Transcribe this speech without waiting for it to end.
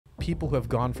people who have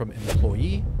gone from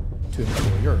employee to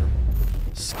employer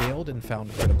scaled and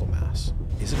found critical mass.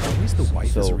 Is it always the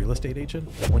wife as a real estate agent?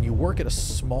 When you work at a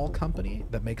small company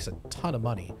that makes a ton of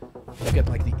money, you get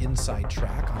like the inside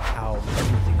track on how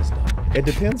everything is done. It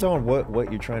depends on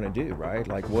what you're trying to do, right?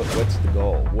 Like what's the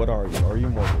goal? What are you? Are you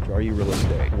mortgage? Are you real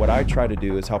estate? What I try to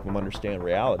do is help them understand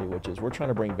reality, which is we're trying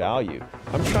to bring value.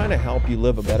 I'm trying to help you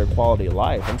live a better quality of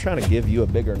life. I'm trying to give you a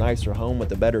bigger, nicer home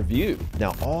with a better view.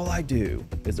 Now, all I do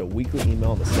is a weekly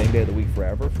email on the same day of the week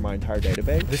forever for my entire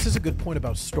database. This is a good point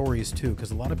about stories too,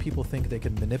 because a lot of people think they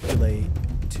can manipulate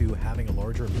to having a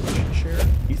larger impression share.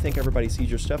 You think everybody sees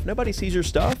your stuff? Nobody sees your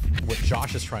stuff. What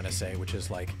Josh is trying to say, which is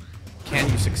like,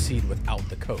 can you succeed without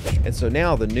the coach? And so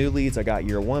now the new leads I got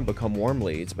year one become warm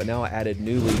leads, but now I added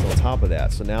new leads on top of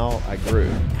that. So now I grew.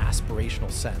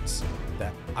 Aspirational sense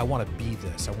that I want to be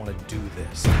this, I want to do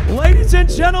this. Ladies and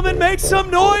gentlemen, make some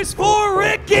noise for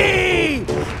Ricky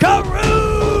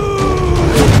Carruth!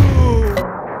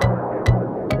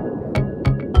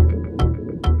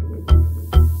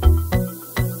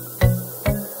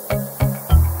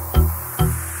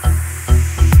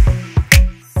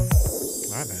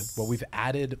 Well, we've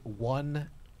added one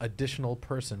additional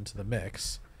person to the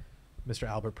mix, Mr.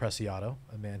 Albert Preciado,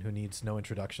 a man who needs no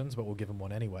introductions, but we'll give him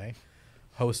one anyway.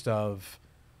 Host of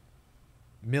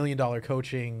 $1 Million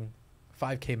Coaching,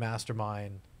 5K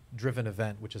Mastermind, Driven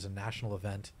Event, which is a national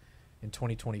event in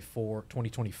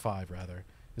 2025 rather,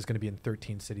 is going to be in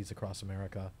 13 cities across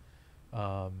America.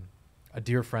 A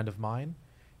dear friend of mine.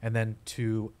 And then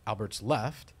to Albert's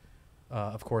left,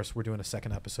 of course, we're doing a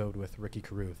second episode with Ricky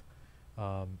Carruth.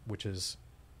 Which is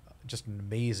just an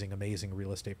amazing, amazing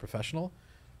real estate professional,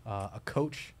 a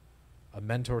coach, a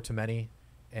mentor to many,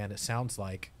 and it sounds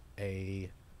like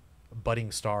a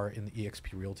budding star in the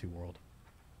EXP Realty world.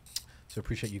 So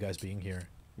appreciate you guys being here.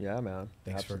 Yeah, man.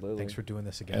 Thanks for doing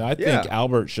this again. And I think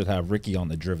Albert should have Ricky on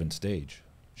the Driven stage.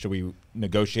 Should we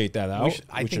negotiate that out?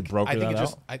 We should broker that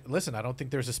out? Listen, I don't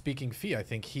think there's a speaking fee. I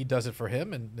think he does it for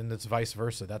him, and it's vice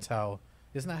versa. That's how.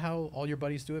 Isn't that how all your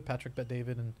buddies do it? Patrick Bet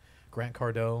David and Grant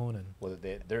Cardone and. Well,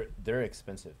 they're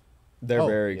expensive. They're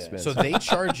very expensive. So they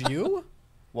charge you?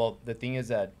 Well, the thing is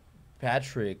that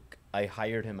Patrick, I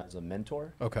hired him as a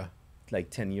mentor. Okay. Like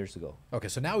 10 years ago. Okay,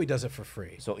 so now he does it for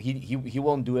free. So he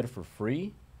won't do it for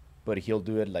free, but he'll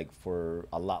do it like for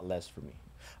a lot less for me.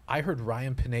 I heard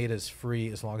Ryan Pineda's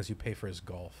free as long as you pay for his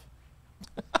golf.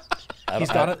 He's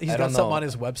got something on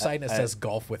his website and it says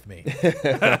golf with me.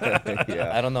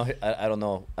 Yeah. I don't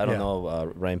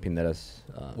know Ryan Pineda's.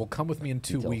 Well, come with me in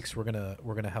 2 weeks. We're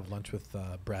gonna have lunch with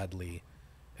Bradley,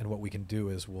 and what we can do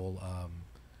is we'll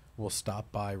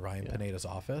stop by Ryan Pineda's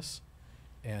office,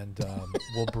 and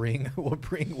we'll bring what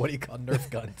do you call Nerf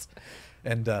guns,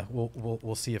 and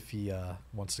we'll see if he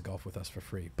wants to golf with us for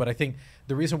free. But I think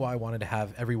the reason why I wanted to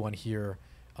have everyone here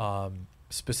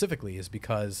specifically is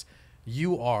because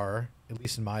you are, at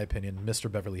least in my opinion,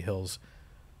 Mr. Beverly Hills.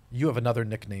 You have another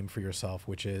nickname for yourself,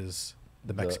 which is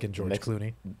the Mexican George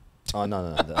Clooney. Oh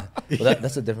no! Well,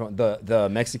 that's a different one. The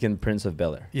Mexican Prince of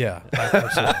Bel-Air. Yeah,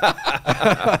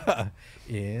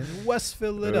 in West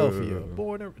Philadelphia.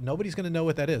 Nobody's gonna know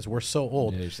what that is. We're so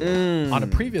old. On a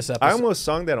previous episode, I almost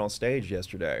sung that on stage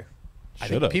yesterday. I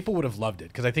think people would have loved it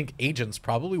because I think agents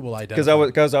probably will identify.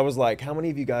 Because I was like, how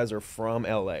many of you guys are from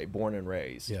LA, born and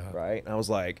raised? Yeah. Right. And I was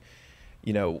like,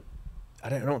 you know, I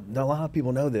don't know, a lot of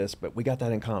people know this, but we got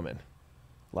that in common.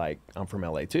 Like, I'm from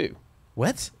LA too.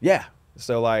 What? Yeah.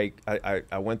 So like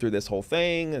I went through this whole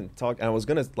thing and talked, and I was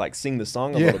gonna like sing the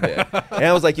song a little bit. And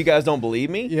I was like, you guys don't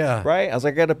believe me? Yeah. Right? I was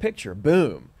like, I got a picture.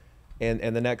 Boom.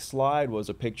 And the next slide was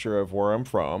a picture of where I'm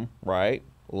from, right?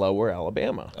 Lower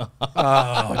Alabama.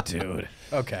 Oh, dude.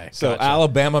 Okay. So gotcha.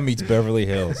 Alabama meets Beverly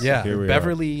Hills. Yeah. Here we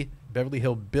Beverly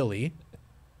Hill Billy,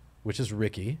 which is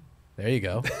Ricky. There you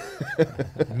go.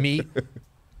 Meet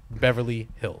Beverly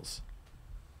Hills.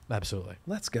 Absolutely.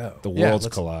 Let's go. The worlds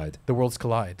collide. The worlds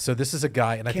collide. So this is a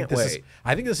guy, and I think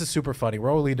this is super funny.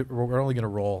 We're only going to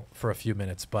roll for a few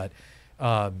minutes, but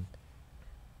I'm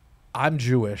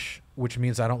Jewish, which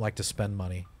means I don't like to spend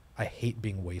money. I hate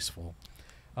being wasteful.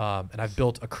 And I've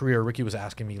built a career. Ricky was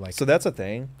asking me like. So that's a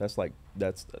thing. That's like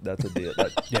that's a deal.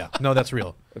 Yeah. No, that's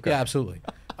real. Okay. Yeah, absolutely.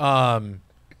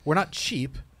 We're not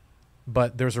cheap,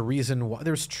 but there's a reason why.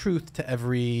 There's truth to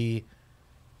every.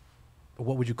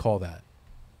 What would you call that?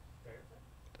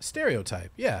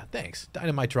 Stereotype. Yeah, thanks.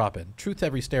 Dynamite drop in. Truth to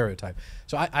every stereotype.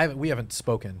 So we haven't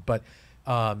spoken, but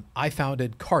I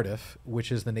founded Carruth,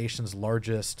 which is the nation's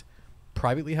largest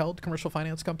privately held commercial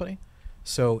finance company.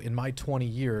 So in my 20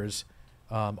 years,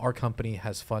 our company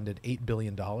has funded $8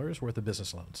 billion worth of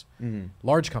business loans.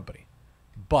 Large company.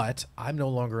 But I'm no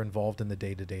longer involved in the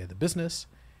day-to-day of the business.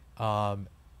 and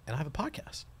I have a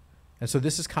podcast. And so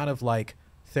this is kind of like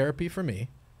therapy for me,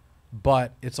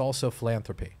 but it's also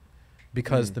philanthropy,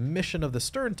 because the mission of the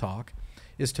Stern Talk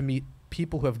is to meet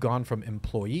people who have gone from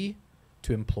employee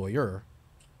to employer,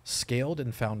 scaled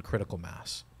and found critical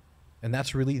mass. And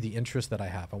that's really the interest that I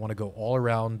have. I want to go all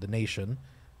around the nation,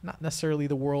 not necessarily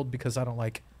the world, because I don't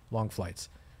like long flights.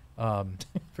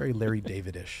 Very Larry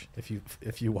David-ish,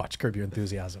 if you watch Curb Your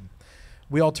Enthusiasm.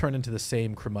 We all turn into the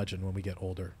same curmudgeon when we get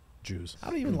older, Jews.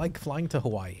 I don't even like flying to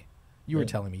Hawaii. You were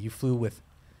telling me you flew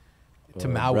to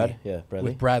Maui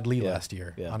with Brad Lee last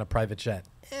year on a private jet.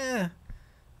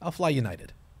 I'll fly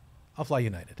United.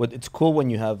 But it's cool when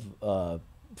you have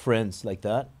friends like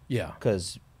that. Yeah.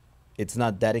 Because it's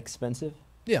not that expensive.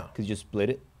 Yeah. Because you split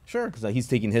it. Sure. Because he's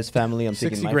taking his family, I'm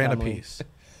taking my $60,000 family. a piece.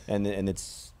 And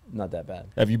it's not that bad.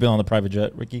 Have you been on the private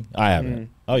jet, Ricky? I haven't.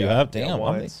 Oh, you have? Damn.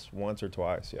 Once or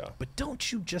twice, yeah. But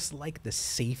don't you just like the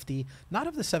safety, not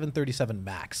of the 737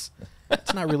 MAX?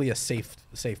 It's not really a safe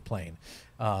plane,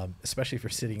 especially if you're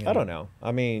sitting in. I don't know.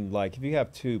 I mean, like, if you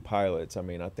have 2 pilots, I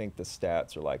mean, I think the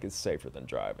stats are like it's safer than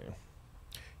driving.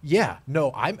 Yeah.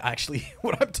 No, I'm actually,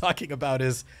 what I'm talking about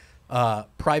is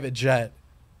private jet,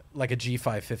 like a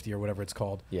G550 or whatever it's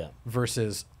called,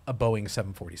 versus a Boeing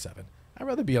 747. I'd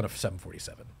rather be on a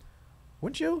 747.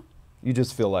 Wouldn't you? You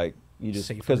just feel like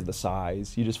because of the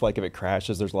size, you just feel like if it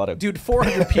crashes, there's a lot of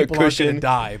 400 people aren't going to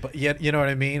die, but yet, you know what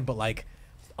I mean? But like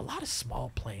a lot of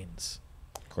small planes.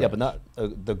 Correct. Yeah, but not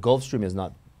the Gulfstream is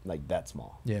not like that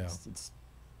small. Yeah. It's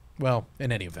well,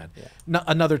 in any event,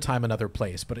 another time, another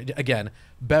place. But again,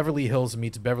 Beverly Hills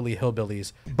meets Beverly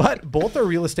Hillbillies. But both are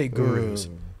real estate gurus.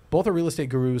 Both are real estate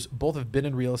gurus. Both have been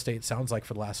in real estate, sounds like,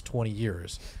 for the last 20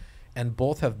 years. And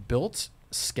both have built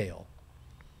scale,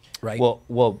 right?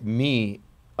 Well, me,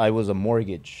 I was a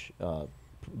mortgage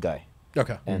guy.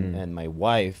 Okay. And my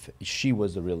wife, she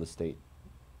was a real estate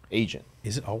agent.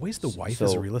 Is it always the wife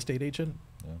is a real estate agent?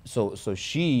 Yeah. So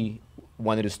she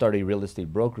wanted to start a real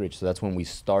estate brokerage. So that's when we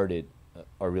started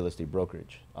our real estate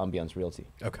brokerage, Ambiance Realty.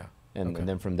 Okay. And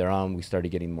then from there on, we started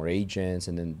getting more agents,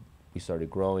 and then we started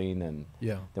growing, and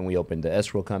then we opened the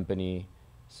escrow company.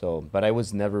 So, but I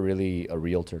was never really a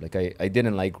realtor. Like I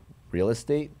didn't like real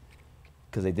estate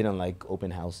because I didn't like open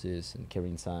houses and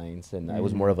carrying signs, and I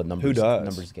was more of a numbers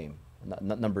game,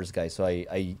 not numbers guy. So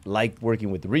I liked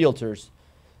working with realtors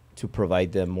to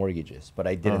provide them mortgages, but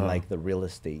I didn't like the real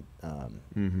estate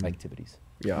activities.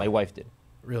 Yeah, my wife did.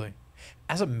 Really?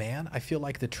 As a man, I feel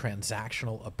like the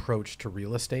transactional approach to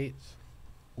real estate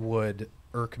would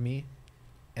irk me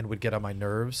and would get on my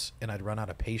nerves, and I'd run out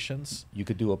of patience. You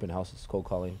could do open houses, cold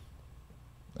calling.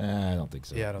 I don't think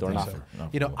so. Yeah, I don't think so. No,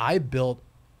 you know, I don't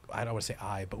want to say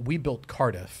but we built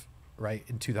Carruth, right,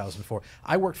 in 2004.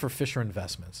 I worked for Fisher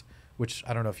Investments, which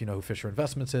I don't know if you know who Fisher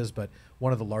Investments is, but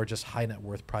one of the largest high net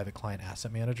worth private client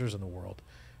asset managers in the world.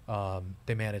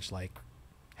 They manage like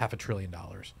 $500 billion,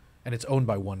 and it's owned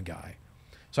by one guy.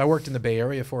 So I worked in the Bay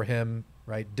Area for him,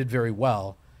 right, did very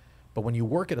well. But when you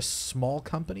work at a small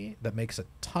company that makes a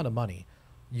ton of money,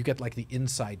 you get like the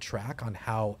inside track on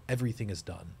how everything is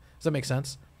done. Does that make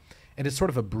sense? And it's sort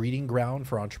of a breeding ground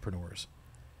for entrepreneurs.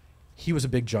 He was a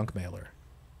big junk mailer.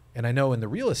 And I know in the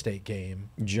real estate game,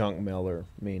 junk mailer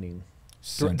meaning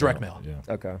direct mail.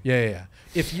 Yeah. Okay. Yeah.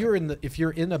 If you're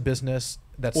in a business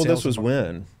that's this was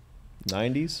when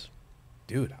 90s,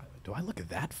 dude. Do I look at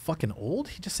that fucking old?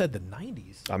 He just said the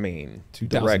 90s. I mean,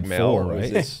 2004, direct mail,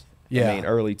 right? Yeah. I mean,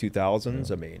 early 2000s.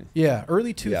 Yeah. I mean,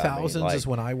 early 2000s is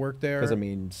when I worked there. Because I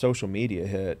mean, social media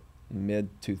hit mid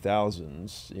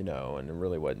 2000s, you know, and it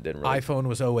really didn't really. iPhone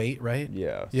was 08, right?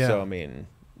 Yeah. So I mean,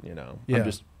 you know, I'm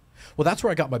just. Well, that's where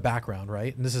I got my background,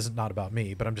 right? And this is not about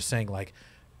me, but I'm just saying, like,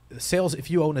 sales. If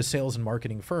you own a sales and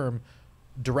marketing firm,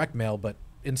 direct mail, but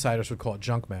insiders would call it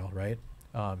junk mail, right?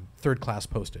 Third class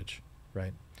postage,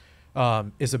 right?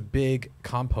 Is a big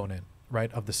component,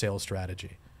 right, of the sales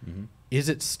strategy. Mm-hmm. Is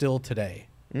it still today?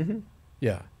 Mm-hmm.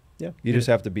 Yeah. Yeah. You just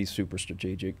have to be super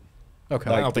strategic.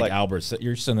 Okay. I don't think Albert,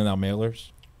 you're sending out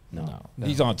mailers? No.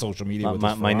 He's on social media with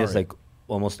his mine is like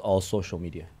almost all social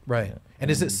media. Right. Yeah.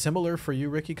 And is it similar for you,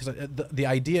 Ricky? Because the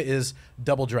idea is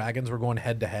Double Dragons, we're going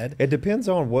head to head. It depends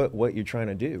on what you're trying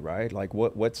to do, right? Like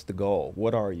what's the goal?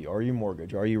 What are you? Are you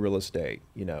mortgage? Are you real estate?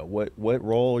 You know, what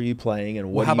role are you playing,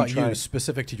 and what how about you,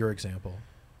 specific to your example?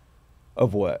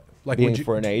 Of what? Like being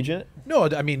for an agent? No,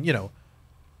 I mean, you know.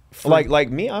 Like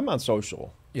me, I'm on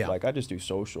social. Yeah. Like I just do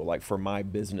social, like for my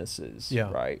businesses. Yeah.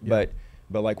 Right. Yeah.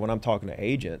 But like when I'm talking to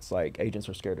agents, like agents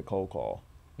are scared to cold call.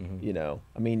 Mm-hmm. You know,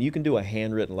 I mean, you can do a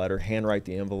handwritten letter, handwrite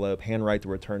the envelope, handwrite the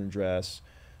return address,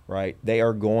 right? They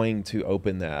are going to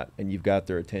open that, and you've got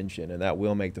their attention, and that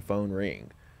will make the phone ring.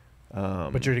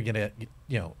 But you're gonna,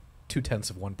 you know,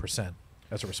 0.2%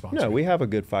 as a response. No, rate. we have a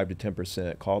good 5 to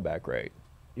 10% callback rate.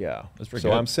 Yeah. That's pretty so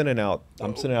good. I'm sending out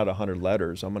 100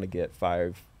 letters. I'm going to get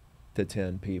 5 to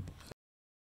 10 people.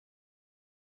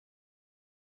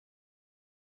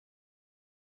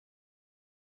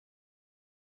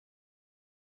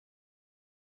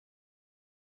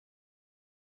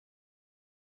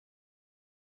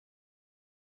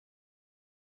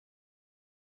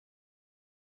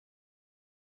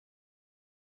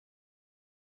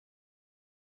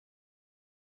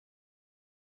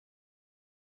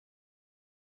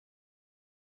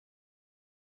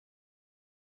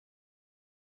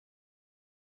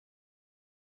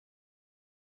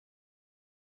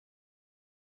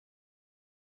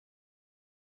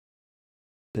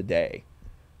 Today.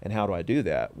 And how do I do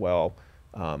that? Well,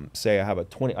 say I have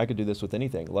I could do this with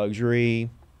anything, luxury,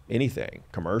 anything,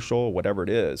 commercial, whatever it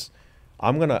is.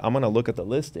 I'm gonna look at the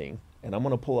listing and I'm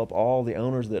gonna pull up all the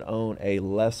owners that own a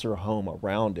lesser home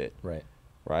around it. Right.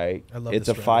 I love it's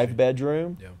this a strategy.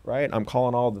 5-bedroom, Yeah. right? I'm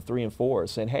calling all the 3 and 4s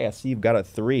saying, hey, I see you've got a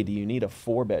 3. Do you need a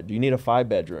 4-bed? Do you need a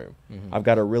 5-bedroom? I've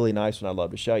got a really nice one I'd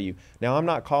love to show you. Now, I'm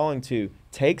not calling to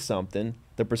take something.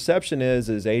 The perception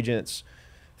is agents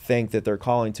think that they're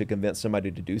calling to convince somebody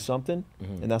to do something,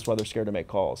 and that's why they're scared to make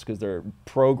calls, because they're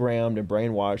programmed and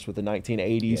brainwashed with the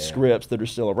 1980s scripts that are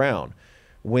still around.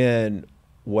 When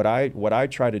what I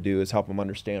try to do is help them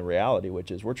understand reality,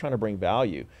 which is we're trying to bring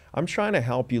value. I'm trying to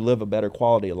help you live a better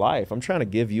quality of life. I'm trying to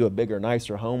give you a bigger,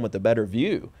 nicer home with a better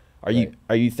view. Are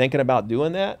you thinking about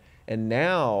doing that? And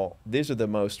now these are the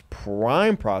most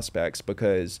prime prospects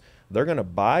because they're going to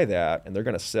buy that and they're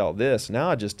going to sell this. Now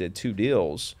I just did 2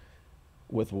 deals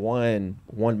with one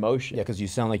motion. Yeah, because you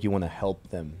sound like you want to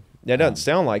help them. It doesn't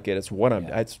sound like it. It's what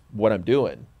I'm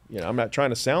doing. You know, I'm not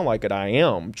trying to sound like it. I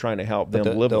am trying to help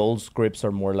them live. The old scripts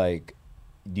are more like,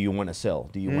 do you want to sell?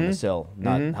 Do you want to sell?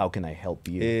 Not how can I help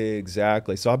you?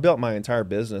 Exactly. So I built my entire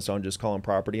business on just calling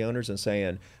property owners and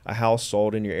saying a house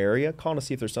sold in your area, calling to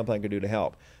see if there's something I can do to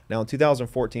help. Now in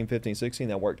 2014, 15, 16,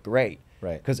 that worked great.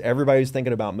 Right. Because everybody's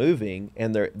thinking about moving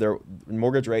and their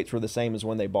mortgage rates were the same as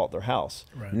when they bought their house.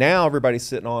 Right. Now everybody's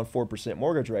sitting on 4%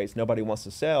 mortgage rates. Nobody wants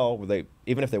to sell.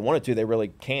 Even if they wanted to, they really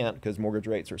can't because mortgage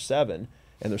rates are 7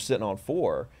 and they're sitting on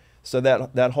 4. So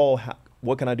that whole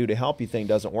what can I do to help you thing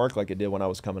doesn't work like it did when I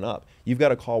was coming up. You've got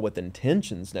to call with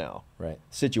intentions now. Right.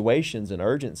 Situations and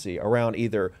urgency around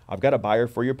either I've got a buyer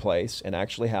for your place and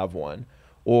actually have one,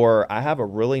 or I have a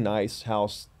really nice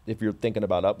house if you're thinking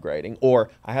about upgrading, or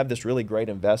I have this really great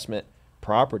investment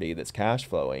property that's cash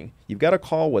flowing. You've got to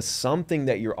call with something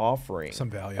that you're offering. Some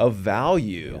value. Of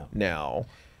value now.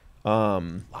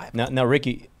 Now,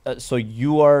 Ricky, so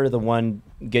you are the one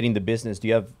getting the business. Do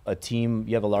you have a team?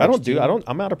 You have a large team?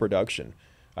 I'm out of production.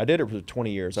 I did it for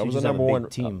 20 years. So I was you the just number have a one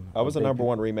big team. I was the number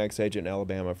one Remax agent in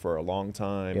Alabama for a long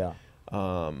time. Yeah.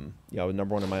 I was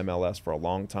number one in my MLS for a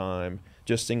long time.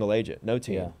 Just single agent, no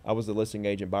team. Yeah. I was the listing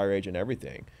agent, buyer agent,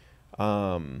 everything.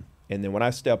 And then when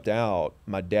I stepped out,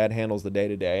 my dad handles the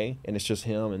day-to-day, and it's just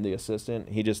him and the assistant.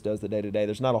 He just does the day-to-day.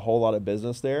 There's not a whole lot of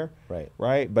business there.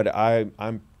 Right. But I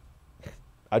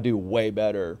do way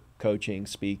better coaching,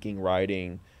 speaking,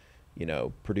 writing,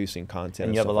 producing content.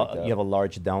 And you have a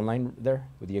large downline there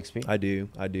with EXP? I do.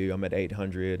 I'm at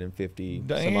 850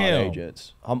 Damn. some odd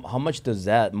agents. How much does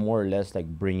that more or less like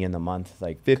bring in a month?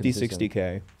 Like 50, consistent?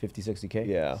 60K. 50, 60K?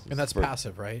 Yeah. And that's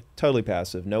passive, right? Totally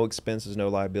passive. No expenses, no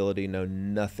liability, no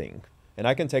nothing. And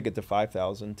I can take it to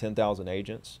 5,000, 10,000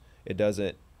 agents. It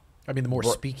doesn't. I mean, the more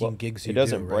speaking gigs you do, it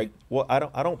doesn't break. Right? Well, I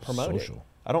don't promote Social. it.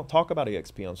 I don't talk about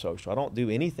EXP on social. I don't do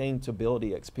anything to build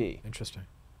EXP. Interesting.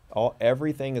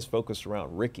 Everything is focused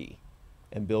around Ricky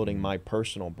and building my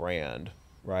personal brand,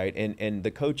 right? And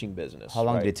the coaching business. How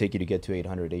long did it take you to get to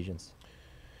 800 agents?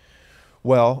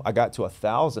 Well, I got to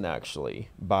 1,000 actually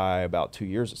by about 2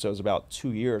 years. So it was about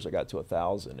 2 years I got to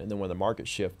 1,000. And then when the market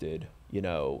shifted,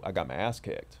 I got my ass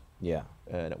kicked. Yeah.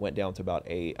 And it went down to about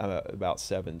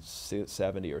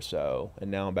 770 or so. And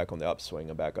now I'm back on the upswing.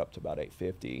 I'm back up to about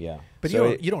 850. Yeah. But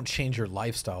so you don't change your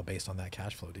lifestyle based on that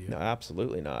cash flow, do you? No,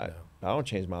 absolutely not. No. I haven't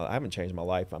changed my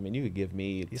life. I mean, you could give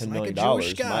me He's $10 like million. a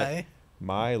Jewish guy.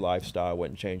 My lifestyle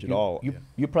wouldn't change at all.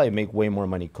 You probably make way more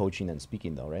money coaching than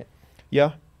speaking though, right?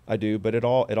 Yeah, I do. But it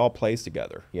all plays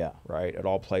together. Yeah. Right. It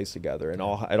all plays together, and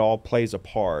it all plays a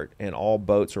part, and all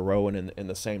boats are rowing in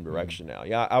the same direction now.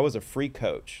 Yeah, I was a free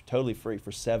coach, totally free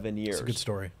for 7 years. It's a good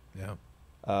story.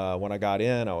 Yeah. When I got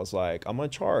in, I was like, I'm gonna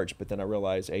charge, but then I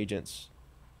realized agents,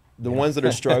 the ones that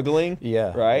are struggling,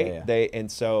 right?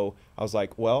 And so I was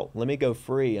like, well, let me go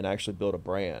free and actually build a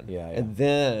brand. And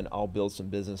then I'll build some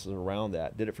businesses around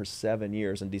that. Did it for 7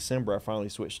 years. In December, I finally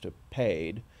switched to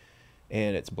paid.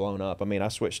 and it's blown up. I mean, I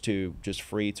switched to just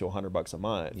free to $100 a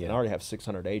month, and I already have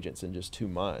 600 agents in just 2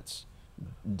 months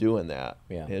doing that.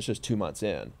 Yeah, and it's just 2 months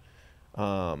in.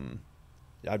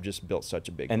 I've just built such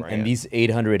a big brand. And these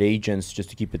 800 agents, just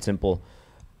to keep it simple,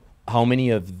 how many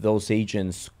of those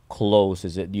agents close?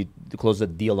 Is it you close a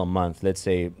deal a month? Let's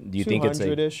say, do you think it's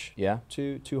 200-ish? Yeah,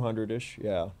 200-ish.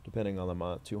 Yeah, depending on the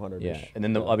month, 200-ish. Yeah, and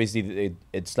then obviously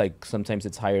it's like sometimes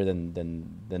it's higher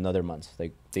than other months.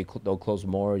 Like they'll close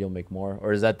more, you'll make more,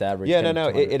 or is that the average? Yeah, no,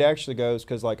 it actually goes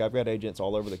because like I've got agents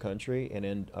all over the country and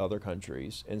in other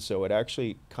countries, and so it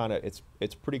actually kind of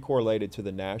it's pretty correlated to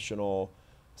the national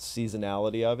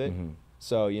seasonality of it.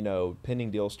 So, you know,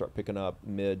 pending deals start picking up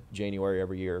mid-January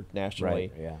every year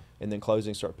nationally. Right, yeah. And then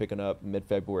closings start picking up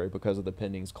mid-February because of the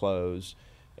pendings close.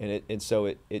 And so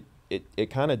it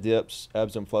kind of dips,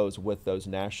 ebbs and flows with those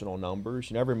national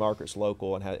numbers. You know, every market's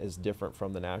local and is different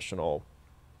from the national,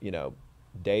 you know,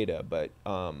 data. But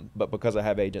because I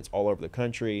have agents all over the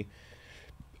country,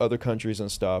 other countries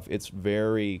and stuff, it's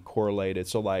very correlated.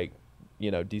 So, like, you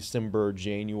know, December,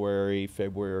 January,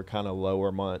 February are kind of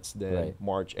lower months than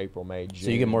March, April, May, June.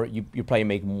 So you get more. You probably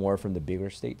make more from the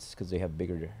bigger states because they have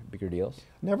bigger deals.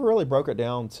 Never really broke it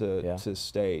down to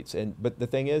states, but the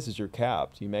thing is you're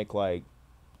capped. You make like,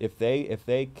 if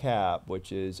they cap,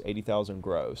 which is 80,000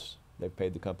 gross, they've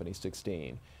paid the company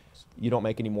 16. You don't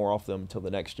make any more off them until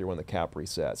the next year when the cap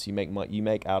resets. You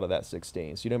make out of that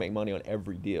 16. So you don't make money on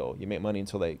every deal. You make money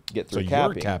until they get through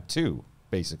capping. So you're capped too,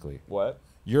 basically. What?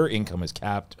 Your income is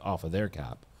capped off of their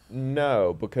cap.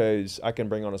 No, because I can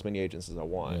bring on as many agents as I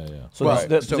want. Yeah,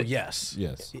 yeah. So, yes,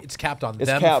 it's capped on it's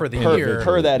them capped for the year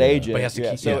per that agent. But he has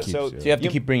to keep, so you have to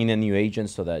keep bringing in new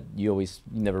agents so that you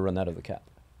never run out of the cap.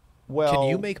 Well, can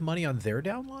you make money on their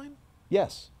downline?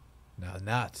 Yes. No,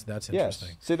 that's interesting.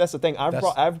 Yes. See, that's the thing.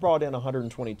 I've brought in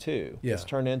 122. Yeah. It's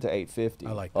turned into 850.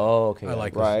 I like that. Oh, okay. I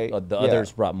like right. The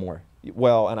others brought more.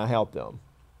 Well, and I helped them.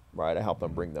 Right, I help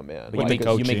them bring them in. But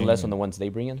you make less on the ones they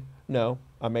bring in? No,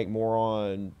 I make more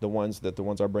on the ones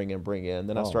I bring in.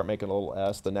 Then I start making a little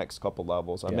S the next couple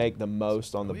levels. I make the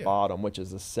most on the bottom, which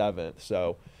is the 7th.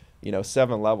 So, you know,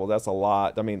 7 level, that's a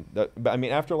lot. I mean,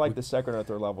 after like the 2nd or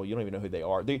 3rd level, you don't even know who they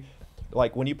are.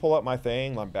 Like when you pull up my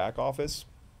thing, my back office,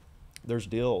 there's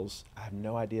deals. I have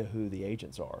no idea who the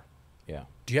agents are. Yeah.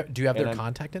 Do you have their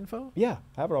contact info? Yeah,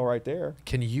 I have it all right there.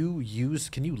 Can you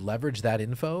leverage that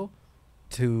info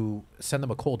to send them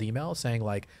a cold email saying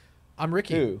like, I'm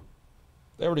Ricky? Who?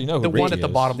 They already know who the Ricky one at the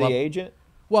is. bottom The level. agent?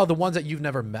 Well, the ones that you've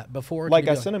never met before. Like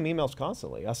I send them emails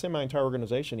constantly. I send my entire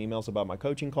organization emails about my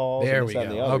coaching calls. There we go.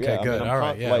 Okay, good. All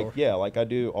right. Like I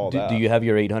do all that. Do you have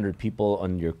your 800 people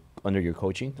under your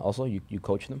coaching also? You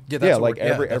coach them? Yeah, like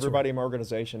everybody in my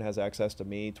organization has access to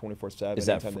me 24/7. Is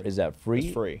that free?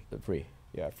 It's free. Free.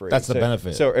 Yeah, free. That's the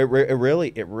benefit. So it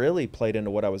really played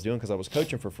into what I was doing because I was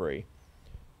coaching for free.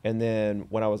 And then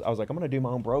when I was like, I'm going to do my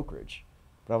own brokerage.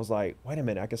 But I was like, wait a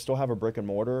minute, I can still have a brick and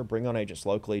mortar, bring on agents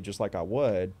locally just like I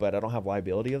would, but I don't have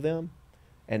liability of them.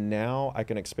 And now I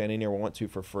can expand anywhere I want to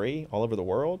for free all over the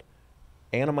world.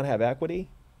 And I'm going to have equity.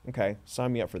 Okay,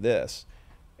 sign me up for this.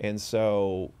 And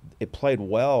so it played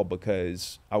well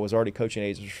because I was already coaching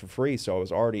agents for free, so I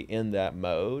was already in that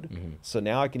mode. So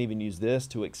now I can even use this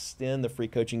to extend the free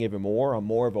coaching even more on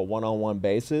more of a one-on-one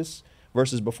basis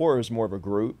versus before it was more of a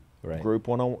group. Group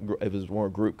one-on-one. It was more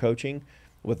group coaching.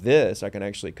 With this, I can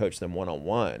actually coach them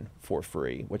one-on-one for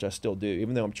free, which I still do,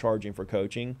 even though I'm charging for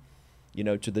coaching, you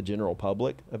know, to the general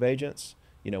public of agents.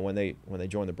 You know, when they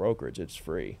join the brokerage, it's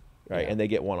free, right? And they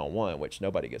get one-on-one, which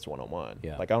nobody gets one-on-one.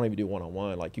 Yeah. Like I don't even do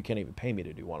one-on-one. Like you can't even pay me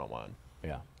to do one-on-one.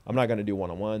 Yeah. I'm not going to do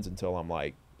one-on-ones until I'm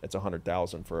like it's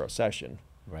 $100,000 for a session.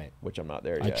 Right. Which I'm not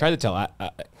there yet.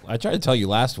 I tried to tell you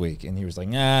last week, and he was like,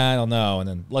 nah, I don't know. And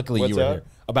then luckily you were here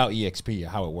about EXP,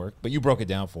 how it worked. But you broke it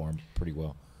down for him pretty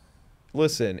well.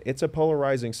 Listen, it's a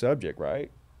polarizing subject,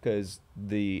 right? Because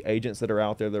the agents that are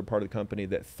out there, they're part of the company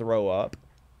that throw up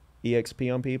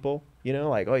EXP on people, you know,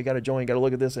 like, oh, you got to join, you got to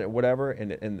look at this and whatever.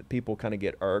 And people kind of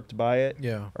get irked by it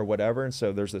or whatever. And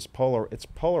so there's this it's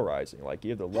polarizing. Like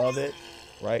you either love it,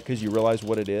 right, because you realize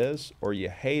what it is, or you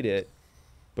hate it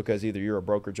because either you're a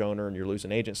brokerage owner and you're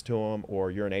losing agents to them,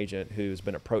 or you're an agent who's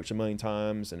been approached a million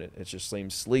times and it just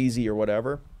seems sleazy or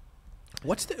whatever.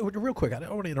 What's real quick, I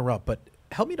don't want to interrupt, but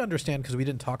help me to understand, because we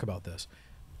didn't talk about this.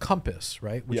 Compass,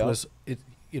 right, which was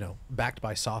backed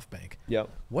by SoftBank. Yeah.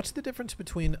 What's the difference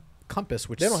between Compass,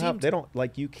 which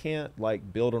you can't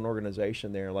like build an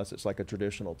organization there unless it's like a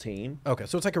traditional team. Okay,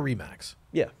 so it's like a Remax.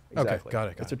 Yeah, exactly. Okay, got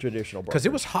it. It's a traditional brokerage. Because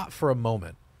it was hot for a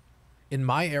moment. In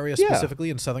my area, specifically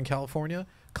in Southern California,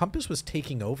 Compass was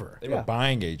taking over. They were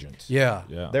buying agents. Yeah.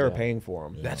 They were paying for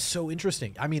them. That's so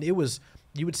interesting. I mean, it was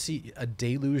you would see a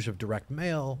deluge of direct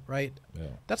mail, right? Yeah.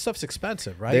 That stuff's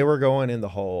expensive, right? They were going in the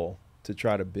hole to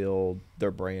try to build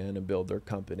their brand and build their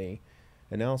company.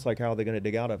 And now it's like, how are they going to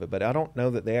dig out of it? But I don't know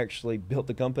that they actually built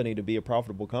the company to be a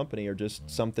profitable company or just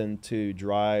something to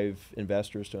drive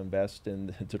investors to invest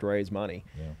in to raise money.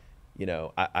 Yeah. You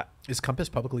know, Is Compass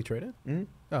publicly traded? Mhm.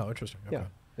 Oh, interesting. Okay. Yeah,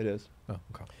 it is. Oh,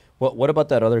 okay. What about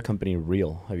that other company,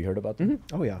 Real? Have you heard about them?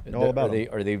 Oh yeah, know all about them.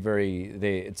 Are they very?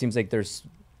 It seems like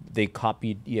they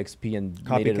copied EXP and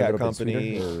made it a Copycat little company.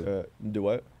 bit sweeter, Do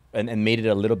what? and made it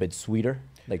a little bit sweeter,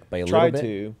 like by a Tried little bit.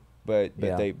 to, but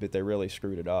Yeah. they really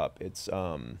screwed it up. It's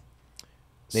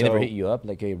They never hit you up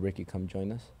like, hey, Ricky, come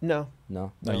join us. No,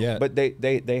 No. Not yet. But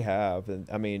they have, and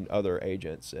I mean other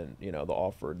agents, and you know they'll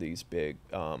offer these big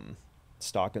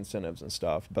stock incentives and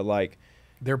stuff. But like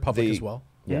They're public as well.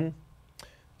 Yeah. Mhm.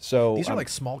 So These are like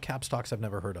small cap stocks I've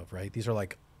never heard of, right? These are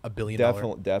like $1 billion.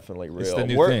 definitely real. It's the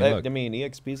new thing, look. I mean,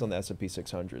 EXP's on the S&P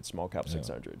 600, small cap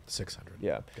 600. 600.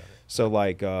 Yeah. Got it. So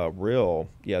like real,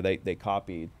 yeah, they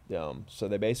copied them. So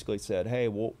they basically said, hey,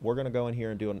 we're going to go in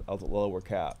here and do a lower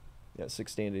cap.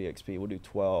 16 to EXP. We'll do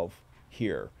 12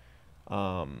 here.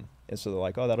 And so they're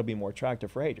like, oh, that'll be more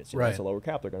attractive for agents. You know, Right. it's a lower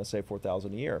cap. They're going to save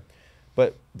 $4,000 a year.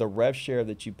 But the rev share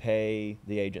that you pay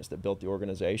the agents that built the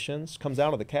organizations comes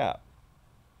out of the cap.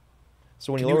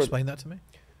 So when Can you you lower, explain that to me?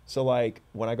 so like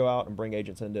when I go out and bring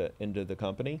agents into the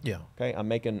company, Yeah. okay, I'm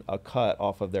making a cut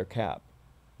off of their cap, out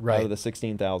Right. of the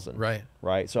 16,000, Right.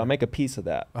 right? So I make a piece of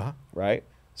that, Uh-huh. right?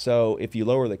 So if you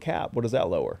lower the cap, what does that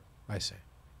lower? I see.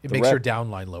 It The makes your rev-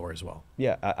 downline lower as well.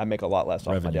 Yeah, I make a lot less off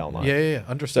my Revenue, downline. Yeah.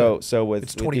 Understood. So with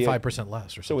it's with the- 25%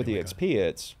 less or something. So with like EXP,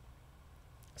 it's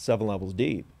 7 levels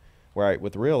deep. Right,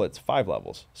 with Real, it's 5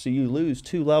 levels. So you lose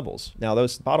 2 levels. Now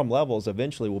those bottom levels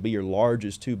eventually will be your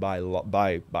largest 2 by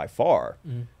far.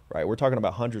 Mhm. Right, we're talking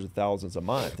about hundreds of thousands a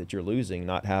month that you're losing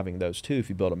not having those 2 if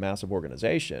you build a massive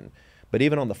organization. But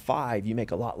even on the 5, you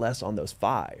make a lot less on those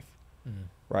 5. Mhm.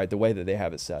 Right, the way that they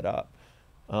have it set up.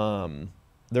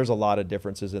 There's a lot of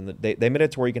differences in they made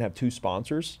it to where you can have 2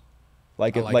 sponsors.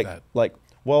 Like I it, like that.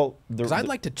 well, Because I'd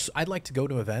like to go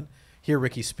to an event, hear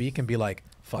Ricky speak, and be like,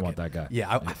 "Fuck I want it. that guy." Yeah,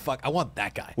 I want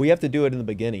that guy. we have to do it in the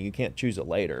beginning. You can't choose it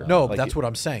later. No, Like that's you- what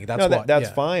I'm saying. That's no, what, that's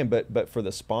yeah. fine. But for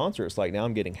the sponsor, it's like now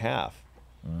I'm getting half.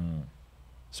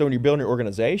 So when you're building your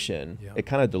organization, Yeah. it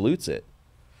kind of dilutes it,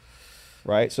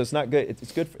 right? So it's not good.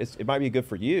 It's good. It might be good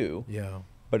for you, Yeah.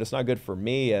 but it's not good for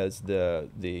me as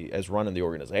as running the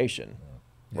organization,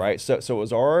 right? So it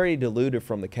was already diluted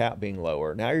from the cap being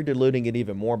lower. Now you're diluting it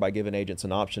even more by giving agents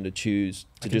an option to choose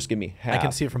to just give me half. I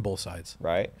can see it from both sides.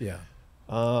 right. Yeah.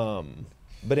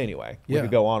 But anyway, we Yeah. could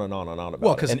go on and on and on about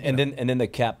Well, it. 'cause- And then the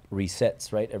cap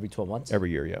resets, right, every 12 months. Every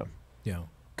year, yeah. Yeah.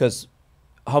 Because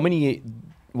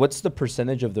what's the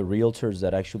percentage of the realtors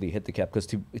that actually hit the cap? Because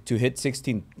to hit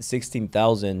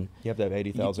 16,000, You have to have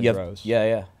 80,000 you have- gross.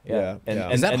 Yeah. Yeah, yeah.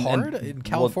 Is that hard? In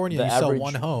California, the you sell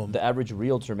one home. The average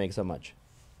realtor makes how much?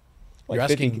 You're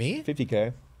asking me?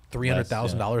 50K.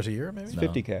 $300,000 a year, maybe? It's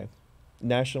 50K.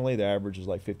 Nationally, the average is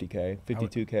like 50K,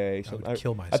 52K. I would So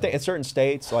kill I myself. think in certain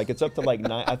states, like it's up to like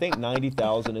I think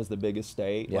 90,000 is the biggest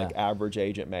state. Yeah. Like average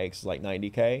agent makes is like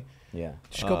 90K. Yeah. You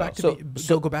should go back to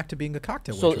so- go back to being a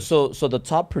cocktail So waitress. so the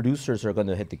top producers are going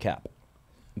to hit the cap,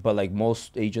 but like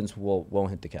most agents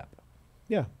won't hit the cap.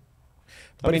 Yeah.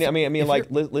 But if like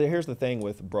you're- here's the thing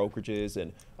with brokerages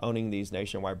and owning these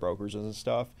nationwide brokerages and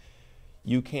stuff.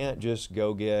 You can't just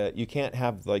you can't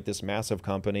have like this massive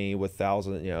company with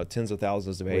tens of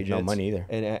thousands of With no agents money either.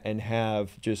 and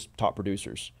have just top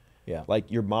producers. Yeah.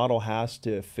 Like your model has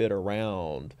to fit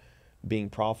around being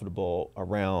profitable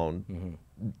around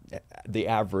the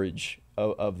average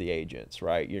of the agents,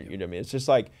 right? You know what I mean? It's just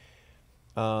like,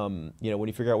 when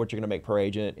you figure out what you're going to make per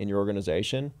agent in your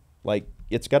organization, like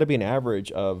it's got to be an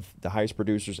average of the highest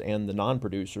producers and the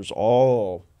non-producers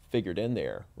all figured in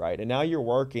there, right? And now you're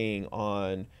working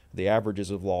on the averages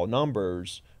of law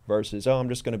numbers versus, I'm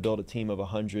just going to build a team of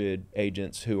 100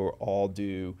 agents who are all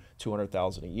do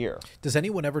 200,000 a year. Does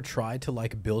anyone ever try to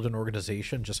like build an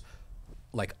organization just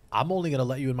like, I'm only going to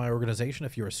let you in my organization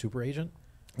if you're a super agent?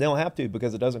 They don't have to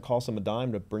because it doesn't cost them a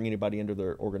dime to bring anybody into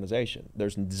their organization.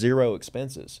 There's 0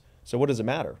 expenses. So what does it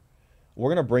matter? We're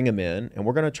going to bring them in and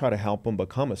we're going to try to help them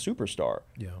become a superstar.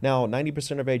 Yeah. Now,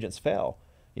 90% of agents fail.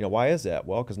 Why is that?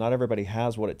 Well, because not everybody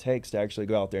has what it takes to actually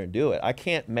go out there and do it. I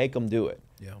can't make them do it.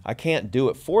 Yeah. I can't do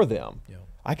it for them. Yeah.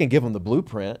 I can give them the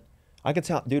blueprint. I can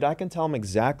tell them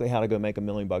exactly how to go make $1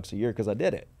 million a year because I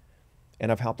did it.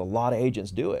 And I've helped a lot of agents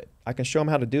do it. I can show them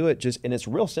how to do it and it's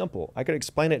real simple. I could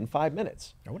explain it in 5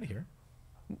 minutes. I want to hear.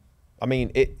 I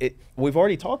mean, we've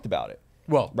already talked about it.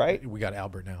 Well, right? We got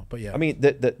Albert now, but yeah. I mean,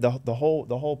 the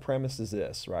whole premise is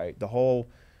this, right? The whole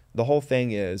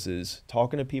thing is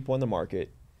talking to people in the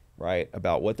market, right,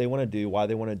 about what they want to do, why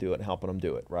they want to do it, and helping them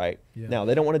do it, right? Yeah. Now,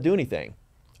 they don't want to do anything.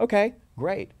 Okay,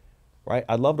 great, right?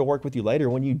 I'd love to work with you later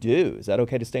when you do. Is that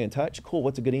okay to stay in touch? Cool,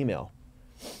 what's a good email?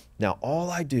 Now,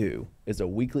 all I do is a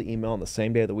weekly email on the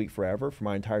same day of the week forever for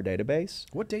my entire database.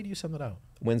 What day do you send that out?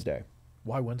 Wednesday.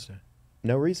 Why Wednesday?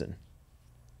 No reason.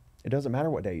 It doesn't matter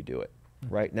what day you do it.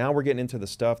 Right now we're getting into the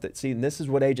stuff that, see, and this is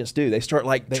what agents do. They start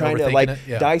trying to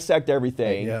dissect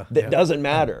everything that doesn't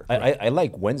matter. I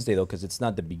like Wednesday though, because it's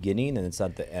not the beginning and it's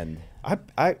not the end.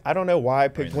 I don't know why I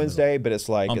picked Wednesday, but it's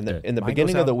like in the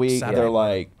beginning of the week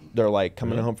they're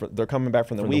coming home they're coming back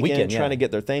from the weekend trying to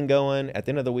get their thing going. At the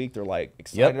end of the week they're like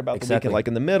excited about the weekend. Like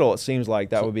in the middle, it seems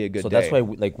like that would be a good day. So that's why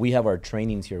we have our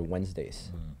trainings here Wednesdays,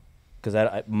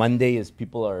 because Monday is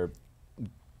people are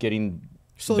getting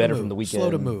better from the weekend. Slow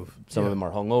to move. Some of them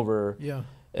are hungover. Yeah.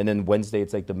 And then Wednesday,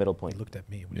 it's like the middle point. He looked at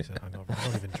me when he said hungover. I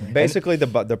don't even drink. Basically,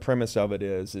 the premise of it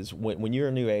is when you're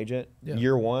a new agent,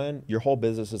 year one, your whole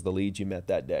business is the leads you met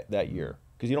that year,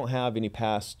 because you don't have any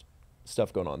past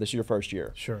stuff going on. This is your first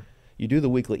year. Sure. You do the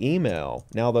weekly email.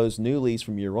 Now those new leads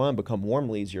from year one become warm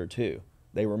leads year two.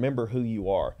 They remember who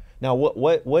you are. Now, what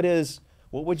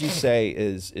would you say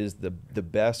is the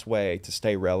best way to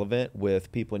stay relevant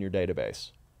with people in your database?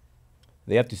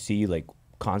 They have to see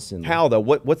constantly. How though?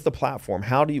 What's the platform?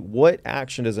 What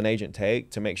action does an agent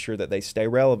take to make sure that they stay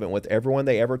relevant with everyone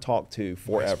they ever talk to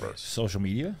forever? Social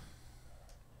media?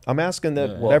 I'm asking the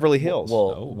Beverly Hills.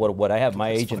 Well, what I have my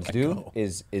agents do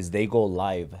is they go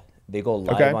live. They go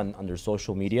live on their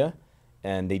social media,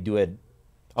 and they do it.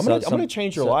 I'm gonna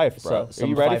change your life, bro. Are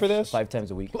you ready for this? 5 times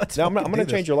a week. No, I'm gonna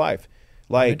change your life.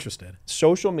 Like, I'm interested.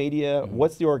 Social media.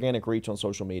 What's the organic reach on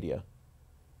social media?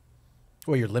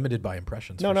 Well, you're limited by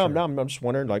impressions. No, I'm just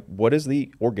wondering, what is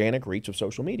the organic reach of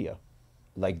social media?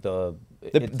 Like the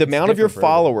amount of your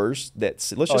followers let's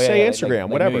just say Instagram,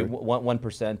 whatever.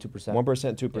 1%, 2%.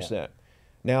 1%, 2%.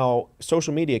 Now,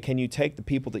 social media, can you take the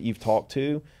people that you've talked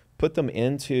to, put them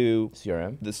into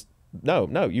CRM? This? No,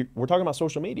 we're talking about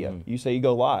social media. You say you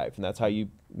go live, and that's how you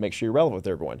make sure you're relevant with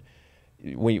everyone.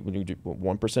 When you do,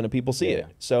 1% of people see it.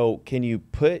 So can you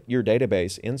put your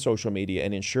database in social media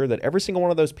and ensure that every single one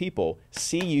of those people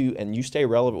see you and you stay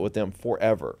relevant with them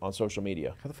forever on social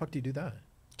media? How the fuck do you do that?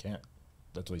 Can't.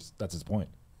 That's his point.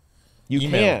 You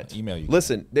can't. Email you.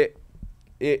 Listen,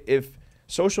 if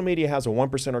social media has a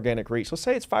 1% organic reach, let's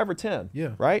say it's 5 or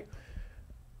 10, right?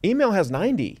 Email has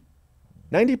 90.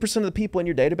 90% of the people in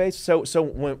your database. So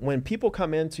when people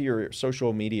come into your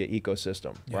social media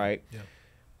ecosystem, right? Yeah.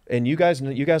 And you guys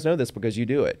know this because you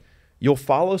do it. You'll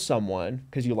follow someone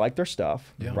because you like their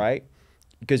stuff, right?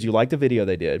 Because you like the video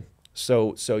they did.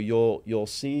 So you'll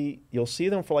see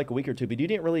them for like a week or two, but you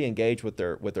didn't really engage with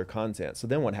their content. So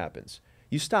then what happens?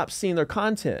 You stop seeing their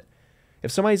content. If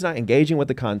somebody's not engaging with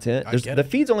the content, the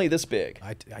feed's only this big.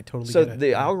 I totally get it. So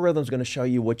the algorithm's going to show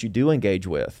you what you do engage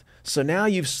with. So now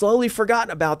you've slowly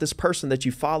forgotten about this person that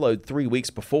you followed 3 weeks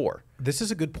before. This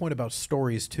is a good point about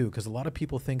stories too, because a lot of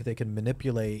people think they can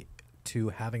manipulate to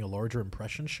having a larger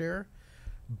impression share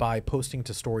by posting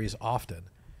to stories often.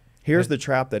 Here's the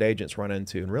trap that agents run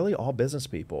into, and really all business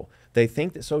people. They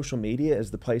think that social media is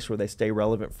the place where they stay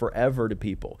relevant forever to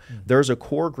people. There's a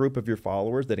core group of your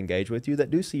followers that engage with you that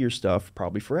do see your stuff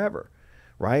probably forever,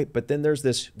 right? But then there's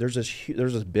this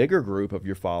bigger group of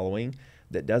your following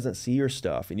that doesn't see your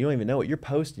stuff, and you don't even know it. You're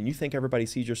posting, you think everybody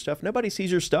sees your stuff. Nobody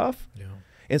sees your stuff. Yeah.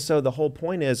 And so the whole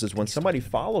point is when somebody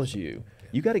follows you,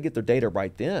 you got to get their data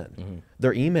right then,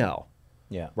 their email.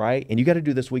 Yeah. Right. And you got to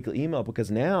do this weekly email,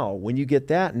 because now when you get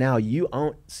that, now you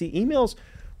own, see, emails,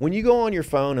 when you go on your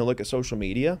phone and look at social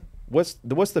media, what's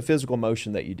the physical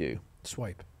motion that you do?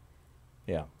 Swipe.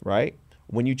 Yeah. Right.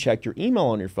 When you check your email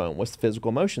on your phone, what's the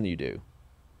physical motion that you do?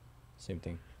 Same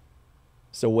thing.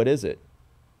 So what is it?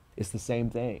 It's the same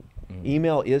thing.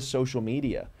 Email is social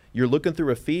media. You're looking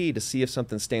through a feed to see if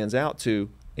something stands out to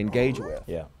engage with.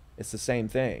 Yeah. It's the same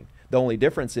thing. The only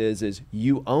difference is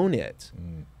you own it.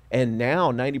 And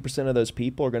now 90% of those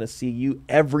people are going to see you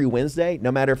every Wednesday,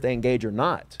 no matter if they engage or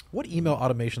not. What email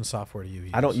automation software do you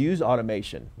use? I don't use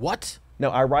automation. What?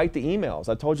 No, I write the emails.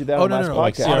 I told you that on last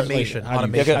podcast. Automation. How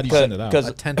do you send it out?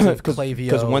 Attentive, Klaviyo.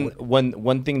 Because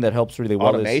one thing that helps really well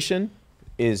automation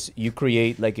is you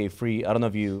create like a free, I don't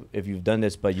know if you've done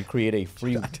this, but you create a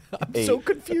free. I'm so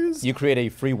confused. You create a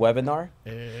free webinar.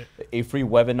 A free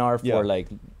webinar for like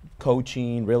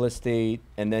coaching, real estate,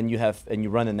 and then you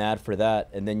run an ad for that,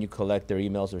 and then you collect their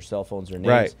emails, their cell phones, their names.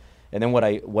 Right. And then what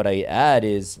I add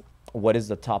is what is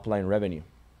the top line revenue,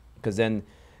 because then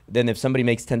then if somebody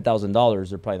makes $10,000,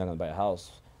 they're probably not going to buy a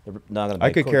house. They're not going to buy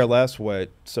I could care less what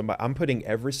somebody. I'm putting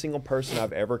every single person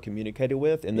I've ever communicated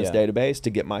with in this database to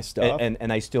get my stuff,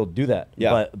 and I still do that.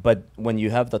 Yeah. But when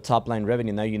you have the top line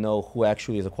revenue, now you know who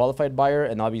actually is a qualified buyer,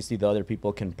 and obviously the other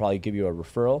people can probably give you a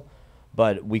referral.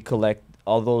 But we collect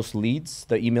all those leads,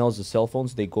 the emails, the cell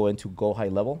phones. They go into Go High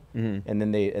Level, and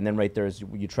then right there is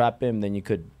you trap him. Then you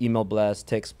could email blast,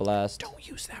 text blast. Don't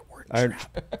use that word.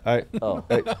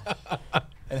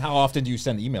 And how often do you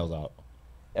send emails out?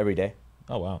 Every day.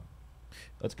 Oh wow,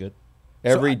 that's good.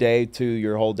 Every day to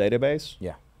your whole database.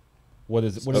 Yeah. What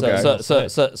is it? What is So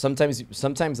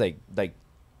sometimes like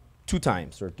 2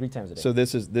 times or 3 times a day. So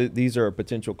these are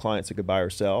potential clients that could buy or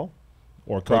sell,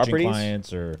 or coaching properties?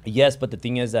 clients, or yes, but the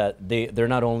thing is that we're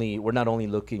not only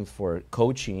looking for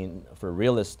coaching for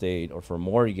real estate or for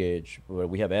mortgage.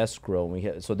 We have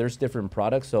escrow. So there's different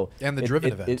products. So and the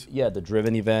driven event. The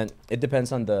driven event. It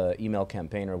depends on the email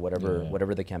campaign or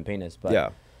whatever the campaign is. But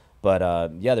yeah. But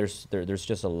there's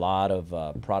just a lot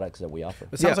of products that we offer.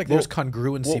 It sounds like there's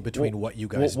congruency between what you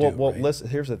guys do. Well, right? listen.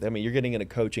 Here's the thing. I mean, you're getting into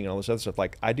coaching and all this other stuff.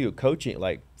 Like I do coaching,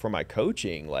 like for my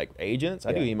coaching, like agents,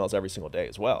 I do emails every single day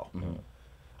as well.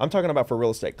 I'm talking about for real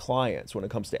estate clients when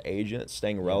it comes to agents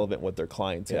staying relevant with their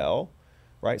clientele,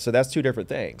 right? So that's 2 different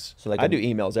things. So like I do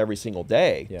emails every single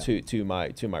day to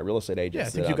my real estate agents. Yeah, I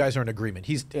think you guys are in agreement.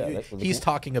 He's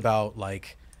talking about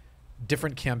like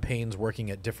different campaigns working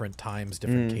at different times,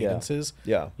 different cadences.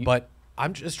 Yeah. But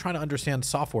I'm just trying to understand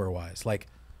software-wise, like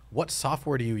what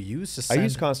software do you use to send? I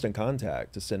use Constant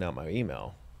Contact to send out my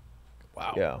email.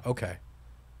 Wow. Yeah. Okay.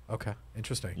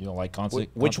 Interesting. you don't like constant.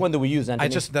 Which one do we use,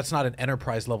 Anthony? That's not an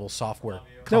enterprise level software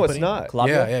company. No, it's not.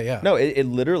 Clavio? Yeah. No, it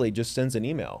literally just sends an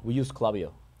email. We use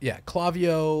Clavio. Yeah,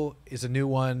 Clavio is a new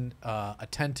one.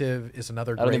 Attentive is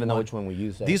another great one. I don't even know which one we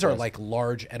use. These are like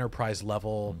large enterprise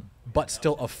level, but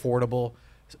still affordable.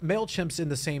 MailChimp's in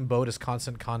the same boat as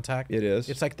Constant Contact. It is.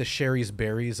 It's like the Sherry's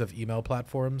Berries of email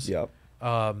platforms. Yep.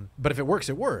 But if it works,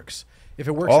 it works. If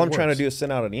it works, all I'm trying to do is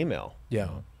send out an email. Yeah.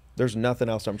 There's nothing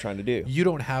else I'm trying to do. You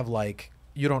don't have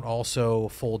you don't also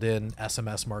fold in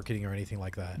SMS marketing or anything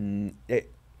like that. Is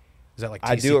that like TCPA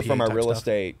I do it for my real stuff?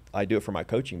 estate. I do it for my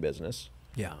coaching business.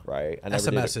 Yeah. Right. I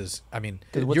never SMS did is, I mean,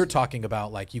 you're talking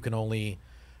about like you can only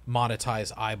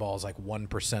monetize eyeballs like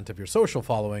 1% of your social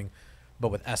following, but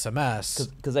with SMS.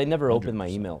 Because I never open my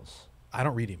emails. I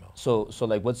don't read emails. So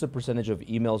like what's the percentage of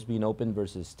emails being opened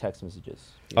versus text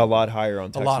messages? A lot higher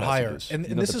on text messages. And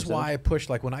this is why I push,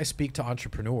 like when I speak to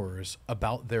entrepreneurs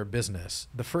about their business,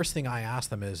 the first thing I ask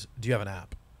them is, do you have an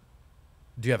app?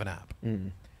 Do you have an app?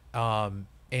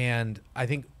 And I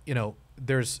think,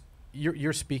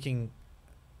 you're speaking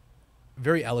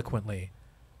very eloquently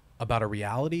about a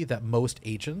reality that most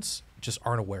agents just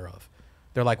aren't aware of.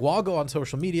 They're like, well, I'll go on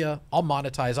social media. I'll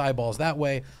monetize eyeballs that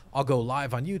way. I'll go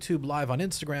live on YouTube, live on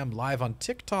Instagram, live on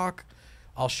TikTok.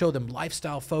 I'll show them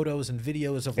lifestyle photos and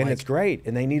videos of and it's great,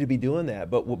 and they need to be doing that.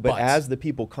 But as the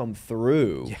people come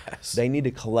through, they need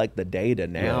to collect the data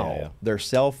now. Their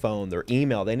cell phone, their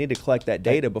email, they need to collect that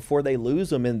data before they lose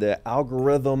them in the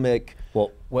algorithmic.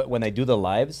 Well, when I do the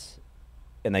lives,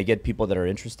 and I get people that are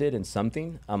interested in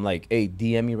something, I'm like, hey,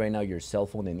 DM me right now your cell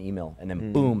phone and email, and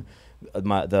then boom,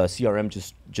 the CRM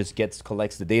just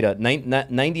collects the data.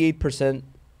 98%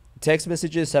 text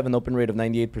messages have an open rate of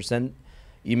 98%.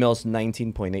 Emails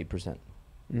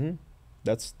 19.8%.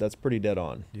 That's pretty dead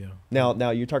on. Yeah.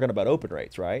 Now you're talking about open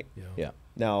rates, right? Yeah.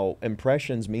 Now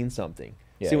impressions mean something.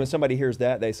 Yeah. See, when somebody hears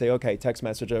that, they say, okay, text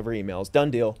message over emails, done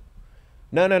deal.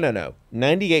 No.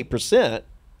 98%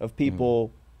 of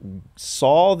people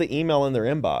saw the email in their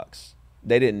inbox.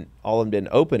 All of them didn't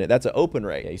open it. That's an open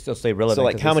rate. Yeah, you still stay relevant. So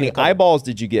like, how many eyeballs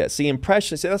did you get? See,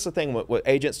 impressions. See, that's the thing. What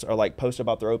agents are like, post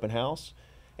about their open house,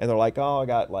 and they're like, oh, I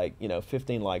got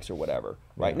 15 likes or whatever,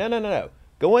 right? Yeah. No.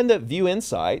 Go into View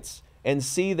Insights and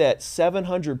see that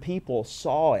 700 people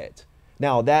saw it.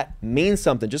 Now that means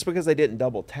something. Just because they didn't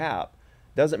double tap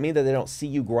doesn't mean that they don't see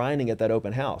you grinding at that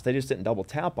open house. They just didn't double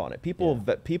tap on it. People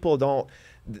don't.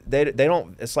 They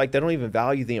don't. It's like they don't even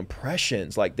value the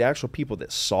impressions, like the actual people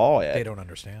that saw it. They don't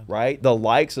understand, right? The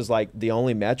likes is like the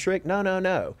only metric.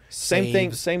 No. Same thing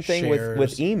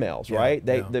with emails, right?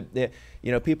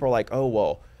 People are like, oh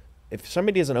well, if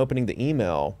somebody isn't opening the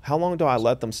email, how long do I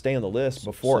let them stay on the list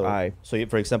before I? So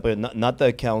for example, not the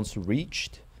accounts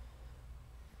reached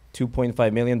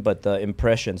 2.5 million, but the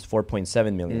impressions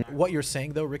 4.7 million. What you're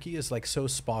saying though, Ricky, is like so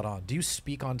spot on. Do you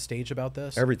speak on stage about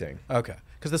this? Everything. Okay,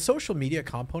 because the social media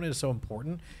component is so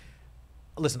important.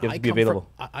 Listen,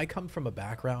 I come from a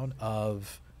background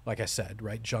of, like I said,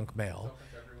 right, junk mail,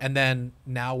 and then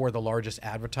now we're the largest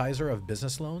advertiser of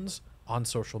business loans on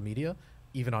social media,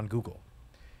 even on Google.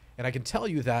 And I can tell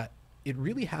you that it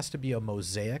really has to be a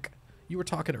mosaic. You were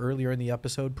talking earlier in the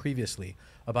episode previously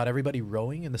about everybody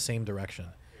rowing in the same direction.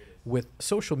 With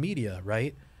social media,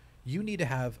 right? You need to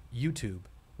have YouTube,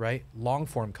 right? Long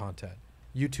form content,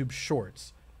 YouTube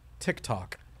Shorts,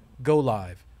 TikTok, go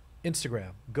live,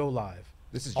 Instagram, go live.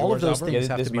 This is all of those things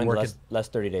have this to be working.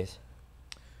 last 30 days.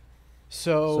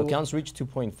 So accounts reached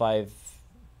 2.5,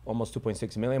 almost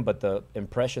 2.6 million, but the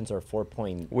impressions are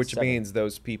 4.7. Which means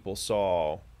those people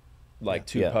saw like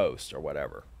two posts or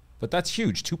whatever. But that's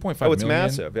huge. 2.5 million. Oh, it's million.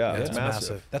 massive. Yeah, it's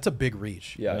massive. That's a big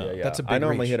reach. Yeah. That's a big I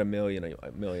normally reach. hit a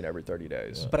million every 30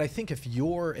 days. But I think if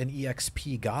you're an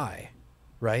EXP guy,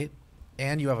 right,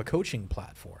 and you have a coaching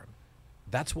platform,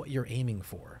 that's what you're aiming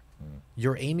for.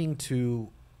 You're aiming to.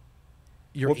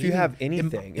 Well, if you have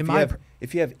anything,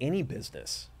 if you have any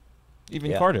business,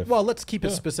 even Cardiff. Well, let's keep it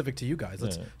specific to you guys.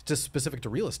 Let's just specific to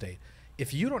real estate.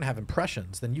 If you don't have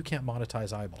impressions, then you can't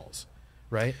monetize eyeballs,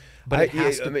 right? But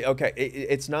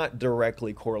it's not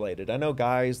directly correlated. I know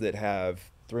guys that have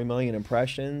 3 million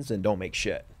impressions and don't make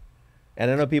shit.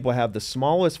 And I know people have the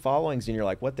smallest followings and you're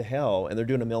like, what the hell? And they're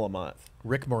doing $1 million a month.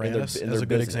 Rick Moranis is a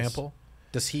good example.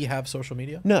 Does he have social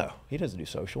media? No, he doesn't do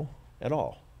social at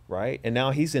all. Right. And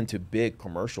now he's into big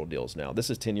commercial deals now. This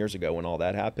is 10 years ago when all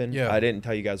that happened. Yeah. I didn't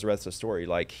tell you guys the rest of the story.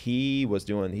 Like he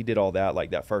did all that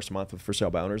like that first month with for sale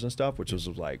by owners and stuff, which was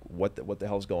like, what the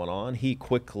hell's going on? He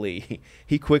quickly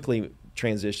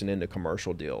transitioned into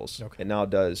commercial deals and now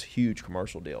does huge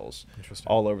commercial deals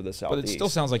all over the Southeast. But it still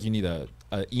sounds like you need a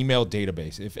email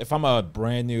database. If I'm a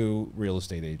brand new real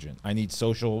estate agent, I need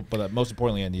social, but most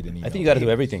importantly, I need an email. I think you got to do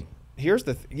everything. Here's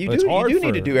the you do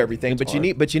need to do everything, but you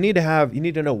need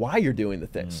to know why you're doing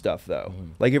the stuff though.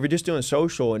 Like if you're just doing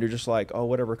social and you're just like, oh,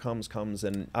 whatever comes,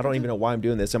 and I don't even know why I'm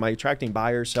doing this. Am I attracting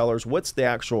buyers, sellers? What's the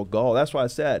actual goal? That's why I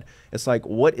said it's like,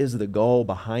 what is the goal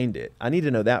behind it? I need to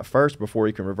know that first before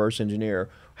you can reverse engineer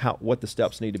what the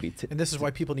steps need to be. And this is why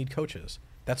people need coaches.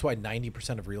 That's why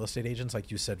 90% of real estate agents,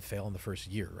 like you said, fail in the first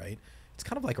year, right? It's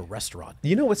kind of like a restaurant.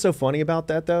 You know what's so funny about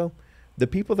that though? The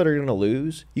people that are going to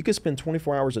lose, you could spend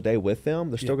 24 hours a day with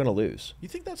them. They're still going to lose. You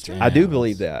think that's true? I do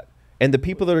believe that. And the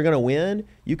people that are going to win,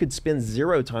 you could spend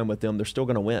 0 time with them. They're still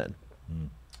going to win.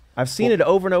 I've seen it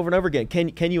over and over and over again.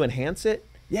 Can you enhance it?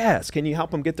 Yes. Can you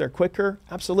help them get there quicker?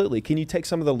 Absolutely. Can you take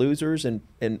some of the losers and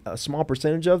a small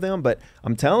percentage of them? But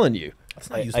I'm telling you,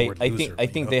 I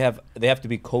think they have to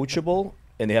be coachable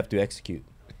and they have to execute.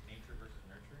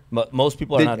 But most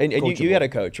people are not coachable. You had a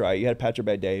coach, right? You had Patrick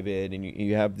Bet-David, and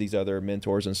you have these other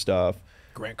mentors and stuff.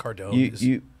 Grant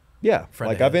Cardone.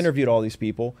 Like I've interviewed all these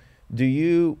people.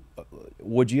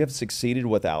 Would you have succeeded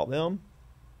without them?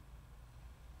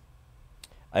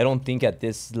 I don't think at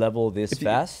this level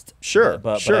fast. Sure,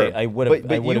 but I would have.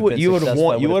 But you would have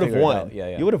won. You would have won.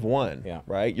 Yeah. You would have won. Yeah.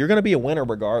 Right. You're going to be a winner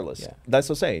regardless. Yeah. That's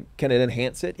what I'm saying. Can it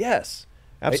enhance it? Yes,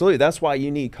 absolutely. That's why you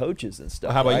need coaches and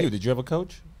stuff. How about you? Did you have a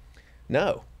coach?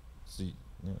 No. See,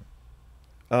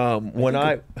 when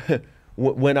I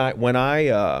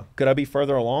could I be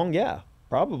further along? Yeah,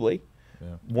 probably. Yeah.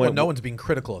 Well, no one's being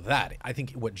critical of that. I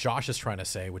think what Josh is trying to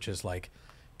say, which is like,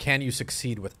 can you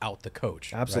succeed without the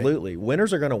coach? Absolutely. Right?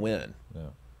 Winners are going to win. Yeah.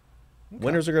 Okay.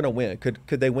 Winners are going to win.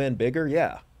 Could they win bigger?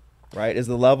 Yeah. Right. Is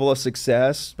the level of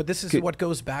success? But this is what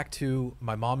goes back to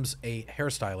my mom's a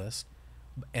hairstylist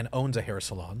and owns a hair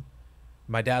salon.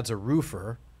 My dad's a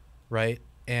roofer, right?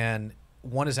 And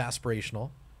one is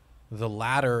aspirational. The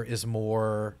latter is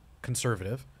more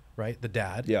conservative, right? The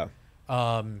dad. Yeah.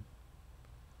 And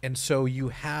so you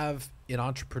have an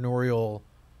entrepreneurial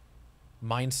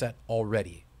mindset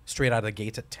already, straight out of the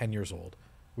gates at 10 years old,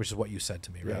 which is what you said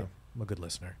to me, right? Yeah. I'm a good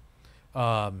listener.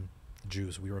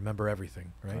 Jews, we remember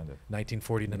everything, right? Kind of.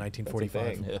 1940 to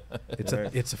 1945. It's a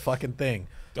it's a fucking thing.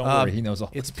 Don't worry, he knows all.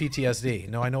 It's PTSD.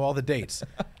 No, I know all the dates.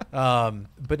 But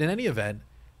in any event,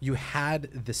 you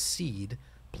had the seed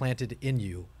planted in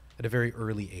you at a very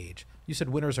early age. You said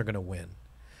winners are going to win.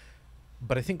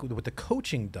 But I think what the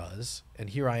coaching does,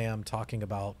 and here I am talking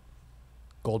about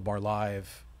Gold Bar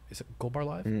Live. Is it Gold Bar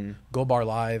Live? Mm-hmm. Gold Bar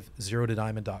Live,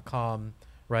 ZeroToDiamond.com,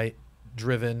 right?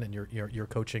 Driven and your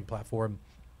coaching platform.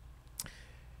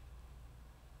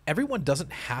 Everyone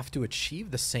doesn't have to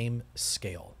achieve the same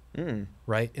scale,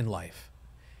 right, in life.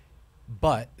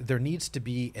 But there needs to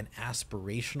be an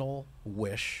aspirational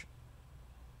wish,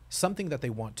 something that they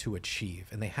want to achieve.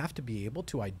 And they have to be able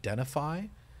to identify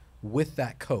with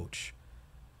that coach.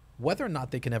 Whether or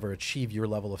not they can ever achieve your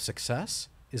level of success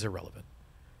is irrelevant.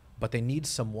 But they need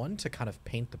someone to kind of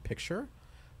paint the picture.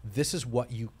 This is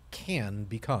what you can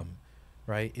become,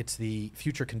 right? It's the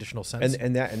future conditional sense.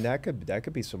 And that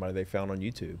could be somebody they found on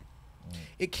YouTube.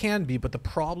 It can be, but the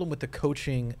problem with the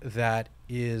coaching that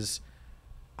is,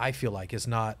 I feel like, is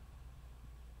not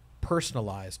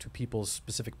personalized to people's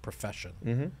specific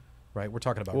profession. Right? We're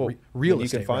talking about real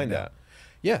estate. You can find right that. Now.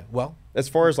 Yeah, well, as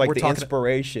far as like the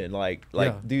inspiration, like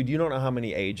dude, you don't know how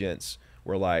many agents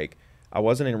were like, I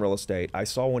wasn't in real estate. I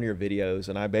saw one of your videos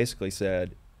and I basically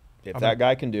said, if that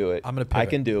guy can do it, I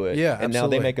can do it. Yeah, and absolutely. now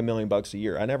they make $1 million a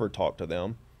year. I never talked to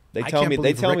them. They tell me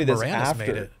this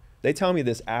after. They tell me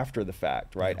this after the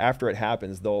fact, right? Yeah. After it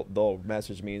happens, they'll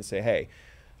message me and say, hey,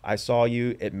 I saw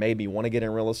you. It made me want to get in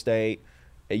real estate.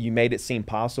 You made it seem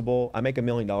possible. I make $1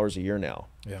 million a year now.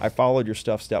 Yeah. I followed your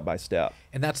stuff step by step.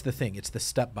 And that's the thing. It's the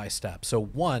step by step. So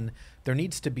one, there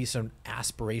needs to be some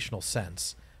aspirational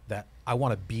sense that I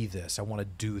want to be this. I want to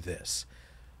do this.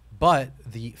 But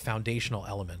the foundational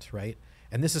element, right?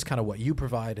 And this is kind of what you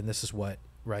provide, and this is what,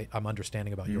 right, I'm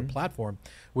understanding about your platform,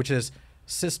 which is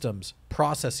systems,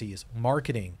 processes,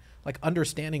 marketing, like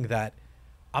understanding that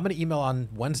I'm going to email on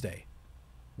Wednesday.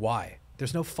 Why?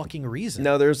 There's no fucking reason.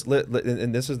 No,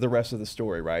 and this is the rest of the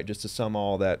story, right? Just to sum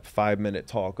all that 5-minute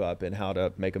talk up and how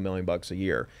to make $1 million a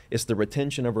year. It's the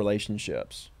retention of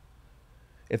relationships.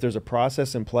 If there's a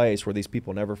process in place where these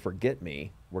people never forget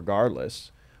me,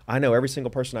 regardless, I know every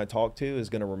single person I talk to is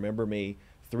going to remember me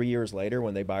 3 years later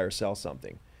when they buy or sell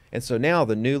something. And so now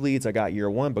the new leads I got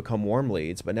year 1 become warm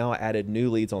leads, but now I added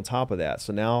new leads on top of that.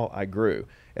 So now I grew.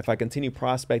 If I continue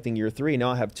prospecting year 3,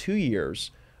 now I have 2 years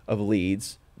of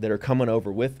leads that are coming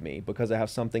over with me because I have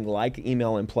something like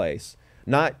email in place,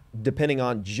 not depending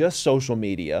on just social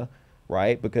media,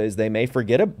 right? Because they may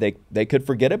forget, they could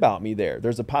forget about me there.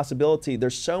 There's a possibility,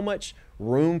 there's so much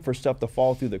room for stuff to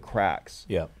fall through the cracks,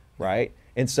 right?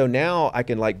 And so now I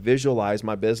can like visualize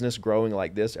my business growing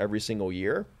like this every single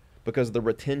year because of the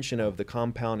retention of the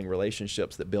compounding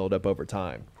relationships that build up over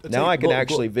time. Now I can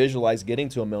actually visualize getting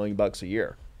to $1 million a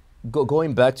year.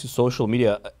 Going back to social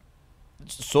media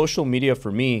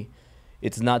for me,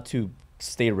 it's not to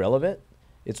stay relevant.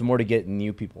 It's more to get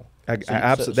new people.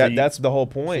 Absolutely. That's the whole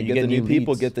point. So get the new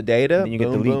people, get the data,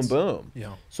 boom, boom.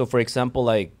 Yeah. So for example,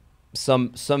 like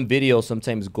some videos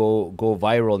sometimes go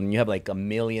viral and you have like 1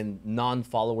 million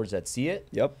non-followers that see it.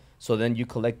 Yep. So then you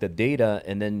collect the data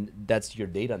and then that's your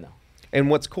data now.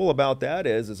 And what's cool about that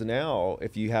is now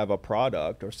if you have a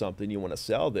product or something you want to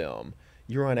sell them,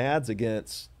 you run ads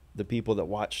against the people that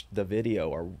watch the video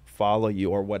or follow you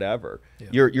or whatever.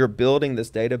 Yeah. You're building this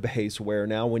database where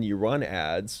now when you run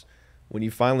ads, when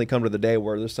you finally come to the day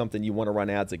where there's something you want to run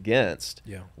ads against,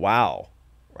 wow,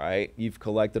 right? You've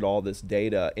collected all this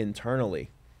data internally.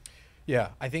 Yeah,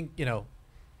 I think,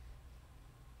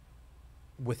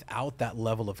 without that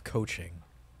level of coaching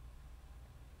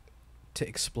to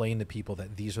explain to people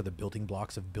that these are the building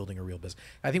blocks of building a real business.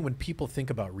 I think when people think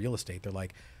about real estate, they're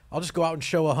like, I'll just go out and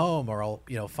show a home, or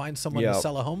I'll find someone to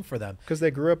sell a home for them. Because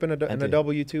they grew up in a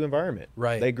W-2 environment.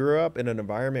 Right. They grew up in an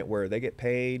environment where they get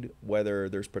paid whether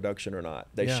there's production or not.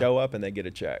 They show up and they get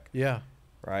a check. Yeah.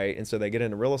 Right. And so they get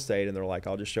into real estate and they're like,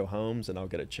 I'll just show homes and I'll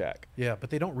get a check. Yeah, but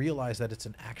they don't realize that it's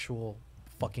an actual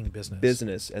fucking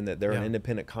business. And that they're an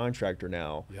independent contractor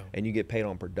now, and you get paid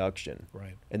on production.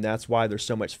 Right. And that's why there's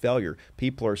so much failure.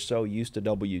 People are so used to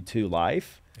W-2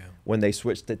 life when they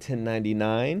switch to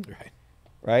 1099.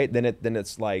 Right. Then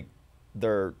it's like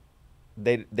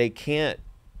they can't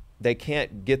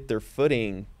get their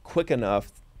footing quick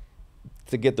enough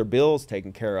to get their bills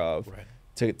taken care of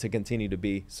to continue to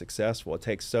be successful. It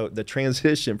takes the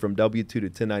transition from W-2 to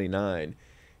 1099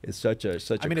 is such a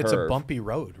curve. It's a bumpy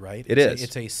road, right?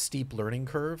 It's a steep learning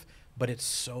curve, but it's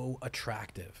so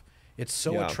attractive. It's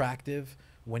so attractive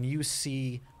when you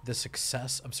see the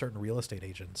success of certain real estate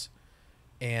agents,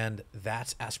 and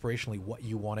that's aspirationally what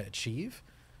you want to achieve,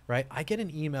 right? I get an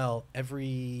email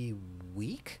every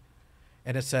week,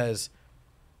 and it says,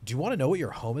 do you want to know what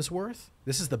your home is worth?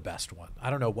 This is the best one.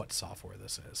 I don't know what software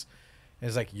this is. And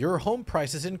it's like, your home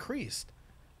price has increased.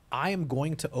 I am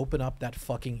going to open up that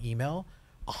fucking email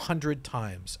 100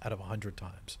 times out of 100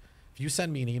 times. If you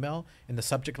send me an email in the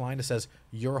subject line that says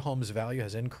your home's value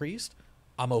has increased,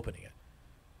 I'm opening it.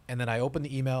 And then I open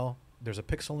the email. There's a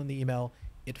pixel in the email.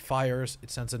 It fires.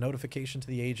 It sends a notification to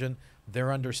the agent.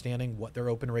 They're understanding what their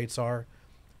open rates are.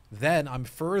 Then I'm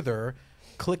further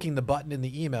clicking the button in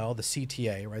the email, the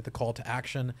CTA, right? The call to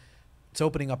action. It's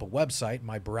opening up a website,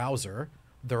 my browser.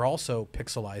 They're also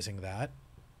pixelizing that.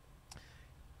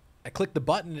 I click the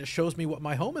button and it shows me what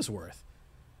my home is worth.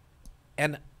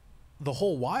 And the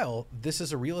whole while, this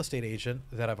is a real estate agent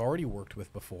that I've already worked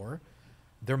with before.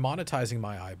 They're monetizing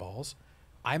my eyeballs.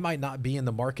 I might not be in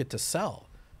the market to sell,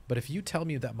 but if you tell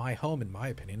me that my home, in my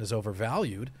opinion, is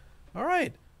overvalued, all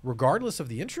right, regardless of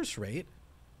the interest rate,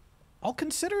 I'll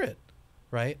consider it,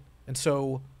 right? And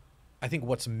so I think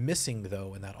what's missing,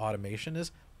 though, in that automation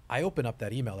is I open up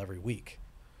that email every week,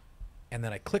 and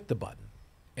then I click the button,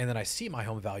 and then I see my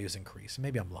home values increase.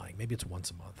 Maybe I'm lying. Maybe it's once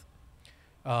a month,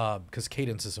 because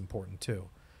cadence is important too.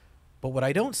 But what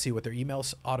I don't see with their email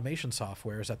automation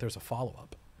software is that there's a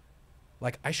follow-up.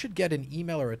 Like, I should get an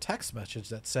email or a text message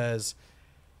that says,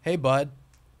 hey, bud,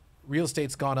 real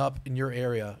estate's gone up in your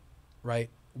area, right?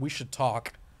 We should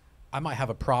talk. I might have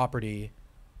a property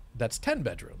that's 10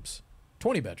 bedrooms,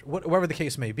 20 bedrooms, whatever the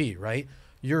case may be, right?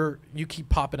 You keep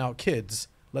popping out kids.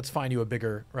 Let's find you a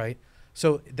bigger, right?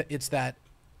 So it's that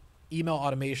email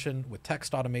automation with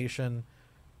text automation.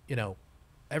 You know,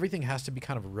 everything has to be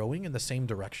kind of rowing in the same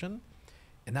direction,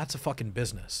 and that's a fucking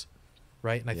business,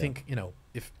 right? And I think, you know,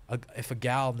 if a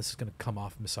gal, and this is going to come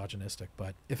off misogynistic,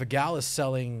 but if a gal is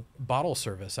selling bottle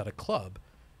service at a club,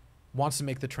 wants to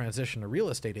make the transition to real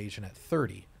estate agent at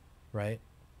 30, right?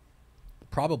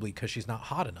 Probably because she's not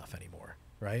hot enough anymore,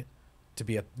 right? To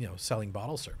be selling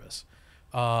bottle service,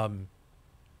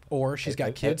 or she's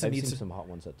got kids and I've needs seen some hot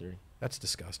ones at 30. That's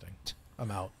disgusting.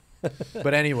 I'm out.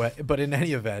 But anyway, but in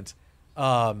any event,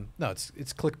 no, it's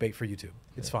clickbait for YouTube.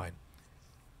 It's fine.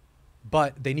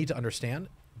 But they need to understand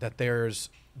that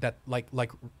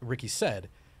like Ricky said,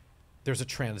 there's a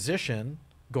transition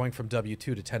going from W-2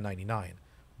 to 1099.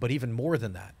 But even more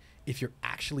than that, if you're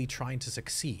actually trying to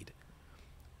succeed,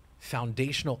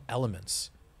 foundational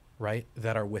elements, right,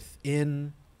 that are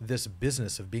within this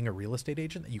business of being a real estate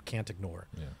agent that you can't ignore.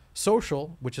 Yeah.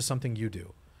 Social, which is something you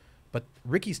do. But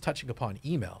Ricky's touching upon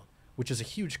email, which is a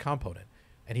huge component.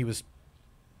 And he was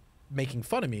making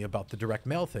fun of me about the direct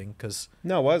mail thing because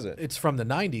no, it wasn't. It's from the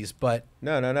 90s, but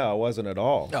no, it wasn't at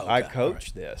all. Oh, okay. I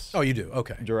coach this. Oh, you do?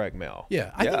 Okay. Direct mail.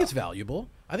 Yeah, I think it's valuable.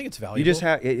 You just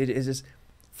have it is just,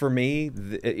 for me,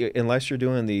 unless you're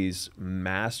doing these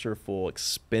masterful,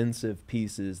 expensive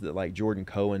pieces that like Jordan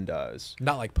Cohen does.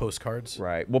 Not like postcards.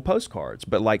 Right. Well, postcards,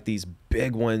 but like these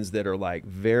big ones that are like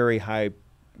very high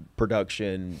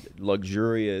production,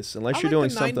 luxurious. Unless you're doing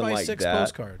something like that.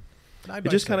 Postcard. It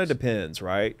just kind of depends,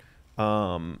 right?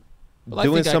 Well, I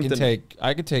think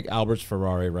I could take Albert's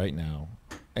Ferrari right now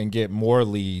and get more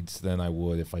leads than I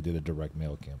would if I did a direct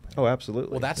mail campaign. Oh,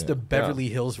 absolutely. Well, that's the Beverly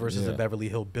Hills versus the Beverly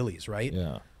Hillbillies, right?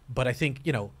 Yeah. But I think,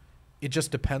 it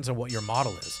just depends on what your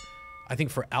model is. I think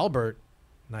for Albert,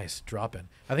 nice drop in.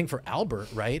 I think for Albert,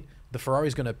 right, the Ferrari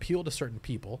is going to appeal to certain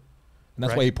people. And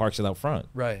that's why he parks it out front.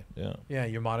 Right. Yeah. Yeah,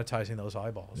 you're monetizing those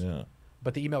eyeballs. Yeah.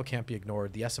 But the email can't be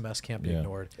ignored. The SMS can't be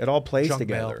ignored. It all plays Junk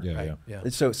together. Mail, yeah.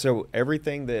 So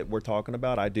everything that we're talking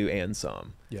about, I do and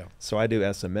some. Yeah. So I do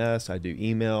SMS, I do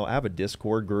email. I have a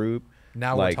Discord group.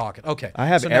 Now we're talking. Okay. I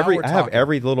have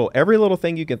every little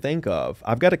thing you can think of.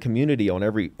 I've got a community on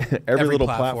every little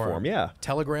platform. Yeah.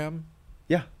 Telegram.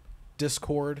 Yeah.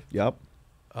 Discord. Yep.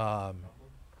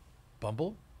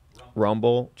 Bumble.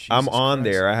 Rumble. I'm on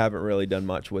there. I haven't really done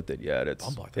much with it yet.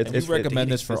 It's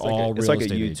recommend this for all real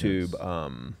estate agents. It's like a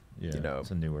YouTube.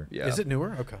 It's a newer. Yeah. Is it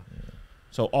newer? Okay. Yeah.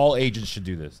 So all agents should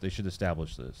do this. They should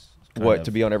establish this.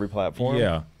 To be on every platform?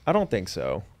 Yeah. I don't think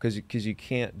so, because you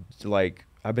can't, like,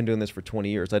 I've been doing this for 20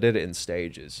 years. I did it in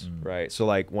stages, right? So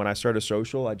like when I started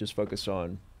social, I just focused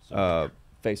on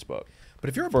Facebook. But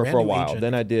if you're for a while, agent,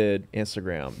 then I did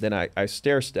Instagram. Then I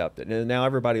stair-stepped it, and now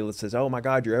everybody says, "Oh my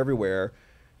God, you're everywhere."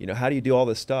 How do you do all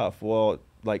this stuff? Well,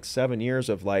 like 7 years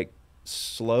of like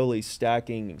slowly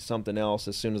stacking something else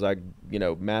as soon as I,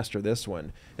 master this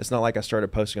one. It's not like I started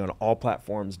posting on all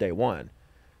platforms day one.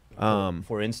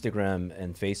 For Instagram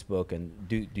and Facebook, and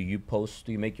do you post?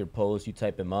 Do you make your posts? You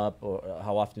type them up, or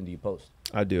how often do you post?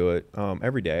 I do it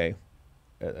every day,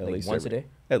 at least once a day.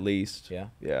 At least. Yeah.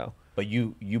 Yeah. But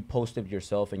you post it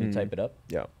yourself and you type it up.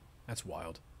 Yeah. That's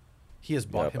wild. He has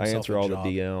bought himself I answer all job.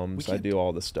 the DMs. I do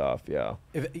all the stuff. Yeah.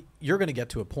 If you're going to get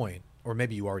to a point, or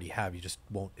maybe you already have, you just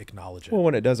won't acknowledge it. Well,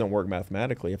 when it doesn't work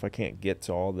mathematically, if I can't get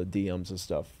to all the DMs and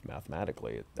stuff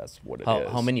mathematically, that's what it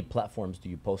is. How many platforms do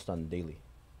you post on daily?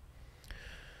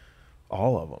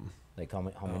 All of them. Like how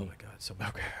many? Oh my God! So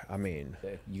okay. I mean,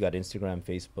 you got Instagram,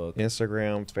 Facebook,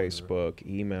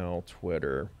 email,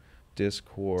 Twitter,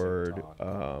 Discord,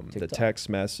 the text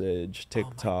message,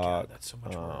 TikTok. Oh my God, that's so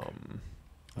much work.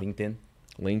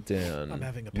 LinkedIn. I'm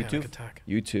having a panic attack.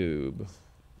 YouTube.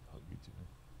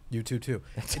 YouTube too.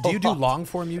 Do you do long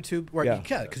form YouTube? Right, yeah. You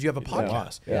can, because you have a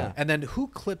podcast. Yeah. And then who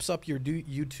clips up your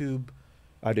YouTube?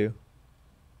 I do.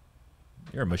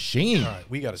 You're a machine. All right,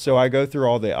 we got to. So I go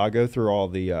through the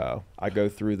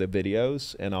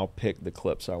videos, and I'll pick the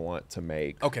clips I want to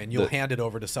make. Okay, and you'll hand it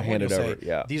over to someone. Hand it over.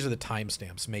 Yeah. These are the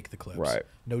timestamps. Make the clips. Right.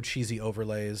 No cheesy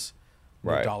overlays.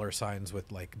 No dollar signs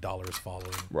with like dollars following.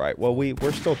 Right. Well,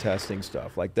 we're still testing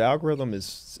stuff. Like the algorithm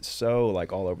is so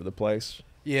like all over the place.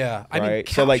 Yeah, I right. mean,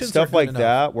 So like stuff like enough.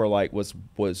 that, where like was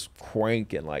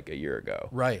cranking like a year ago,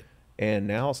 right? And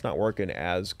now it's not working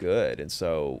as good. And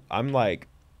so I'm like,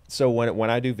 so when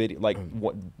I do video, like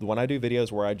when I do videos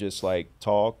where I just like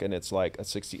talk and it's like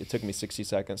it took me 60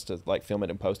 seconds to like film it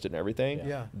and post it and everything.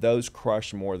 Yeah. Those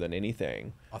crush more than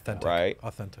anything. Authentic. Right.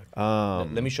 Authentic.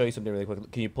 Let me show you something really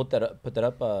quick. Can you put that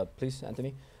up, please,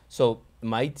 Anthony? So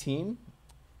my team,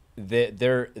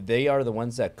 they are the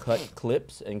ones that cut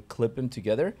clips and clip them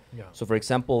together. Yeah. So for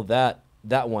example, that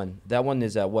one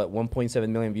is at what, 1.7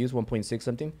 million views, 1.6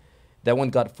 something. That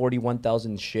one got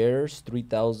 41,000 shares,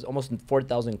 3,000, almost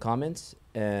 4,000 comments,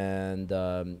 and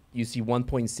you see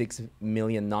 1.6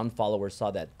 million non-followers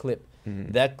saw that clip.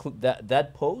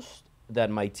 That post that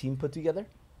my team put together,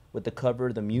 with the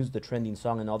cover, the trending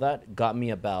song, and all that, got me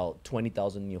about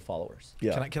 20,000 new followers.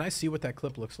 Yeah. Can I see what that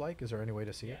clip looks like? Is there any way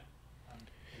to see it?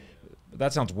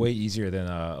 That sounds way easier than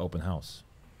open house.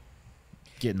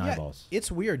 Getting eyeballs.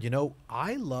 It's weird, you know.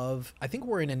 I think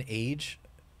we're in an age,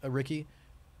 Ricky.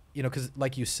 You know, because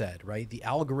like you said, right, the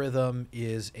algorithm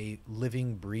is a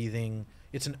living, breathing,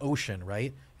 it's an ocean,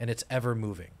 right? And it's ever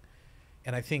moving.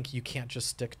 And I think you can't just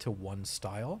stick to one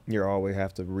style. You always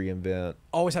have to reinvent.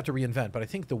 Always have to reinvent. But I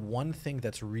think the one thing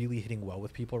that's really hitting well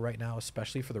with people right now,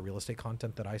 especially for the real estate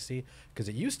content that I see, because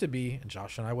it used to be, and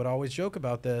Josh and I would always joke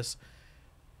about this,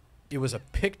 it was a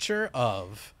picture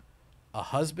of a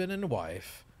husband and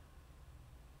wife,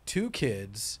 2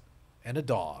 kids, and a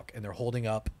dog, and they're holding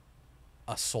up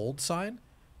a sold sign,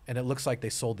 and it looks like they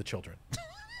sold the children.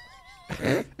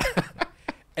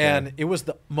 And it was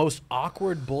the most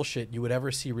awkward bullshit you would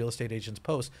ever see real estate agents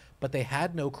post, but they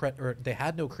had no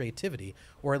creativity,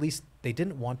 or at least they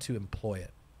didn't want to employ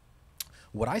it.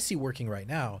 What I see working right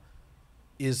now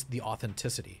is the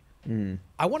authenticity.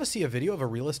 I want to see a video of a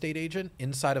real estate agent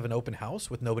inside of an open house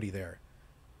with nobody there.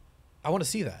 I want to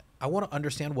see that. I want to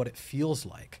understand what it feels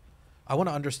like. I want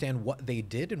to understand what they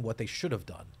did and what they should have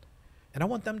done. And I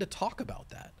want them to talk about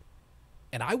that.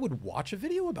 And I would watch a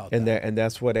video about that. And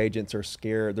that's what agents are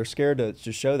scared. They're scared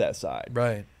to show that side.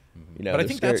 Right. You know, but I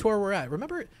think scared. that's where we're at.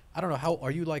 Remember, I don't know, how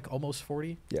are you, like almost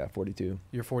 40? Yeah, 42.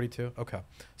 You're 42? Okay.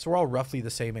 So we're all roughly the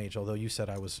same age, although you said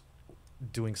I was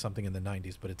doing something in the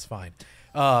 90s, but it's fine.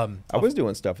 I was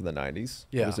doing stuff in the 90s.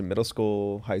 Yeah. I was in middle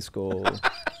school, high school.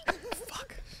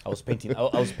 Fuck. I was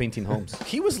painting homes.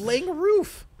 He was laying a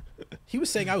roof. He was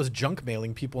saying I was junk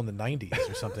mailing people in the 90s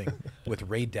or something with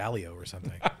Ray Dalio or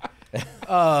something.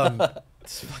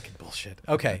 It's fucking bullshit.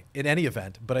 Okay, in any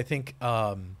event, but I think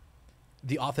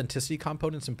the authenticity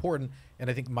component is important. And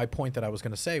I think my point that I was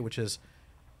going to say, which is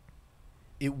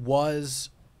it was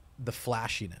the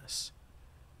flashiness.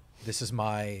 This is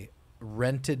my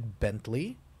rented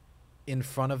Bentley in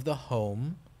front of the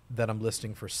home that I'm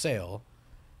listing for sale,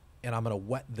 and I'm going to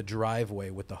wet the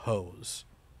driveway with the hose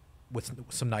with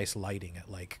some nice lighting at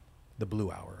like the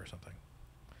Blue Hour or something.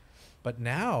 But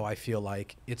now I feel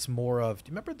like it's more of, do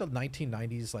you remember the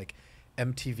 1990s like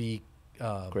MTV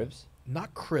Cribs?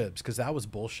 Not Cribs, because that was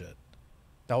bullshit.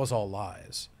 That was all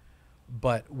lies.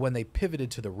 But when they pivoted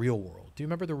to the Real World, do you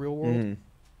remember the Real World?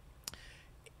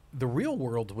 The Real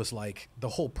World was like, the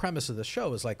whole premise of the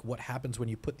show is like what happens when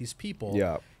you put these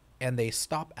people and they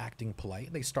stop acting polite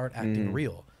and they start acting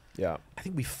real. Yeah. I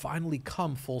think we finally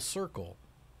come full circle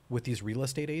with these real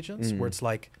estate agents where it's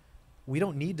like, we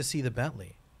don't need to see the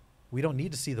Bentley. We don't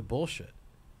need to see the bullshit.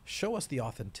 Show us the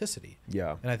authenticity.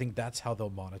 Yeah. And I think that's how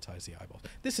they'll monetize the eyeballs.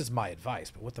 This is my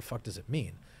advice, but what the fuck does it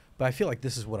mean? But I feel like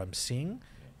this is what I'm seeing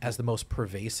as the most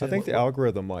pervasive. I think the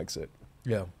algorithm likes it.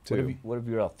 Yeah. Too. What if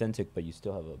you're authentic but you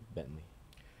still have a Bentley?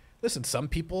 Listen, some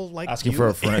people like asking for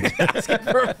a friend. Asking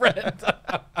for a friend.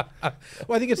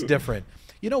 Well, I think it's different.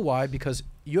 You know why? Because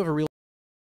you have a real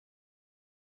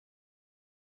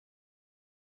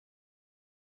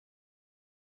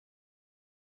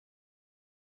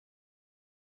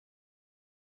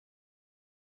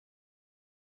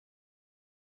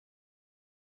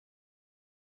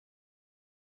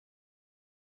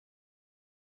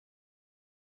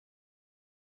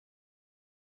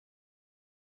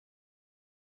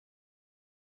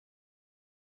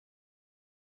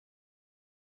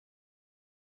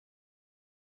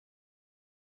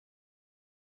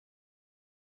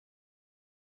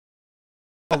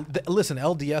listen,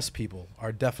 LDS people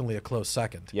are definitely a close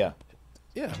second. Yeah.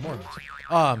 Yeah,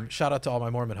 Mormons. Shout out to all my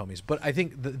Mormon homies. But I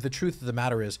think the truth of the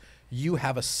matter is you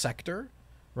have a sector,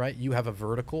 right? You have a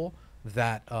vertical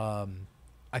that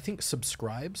I think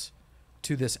subscribes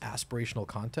to this aspirational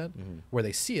content where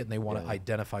they see it and they want to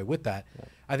identify with that. Yeah.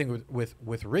 I think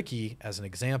with Ricky as an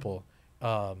example,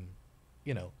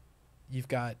 you know,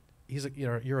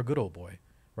 you're a good old boy,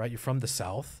 right? You're from the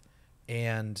South,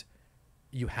 and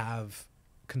you have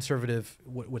conservative,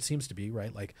 what seems to be,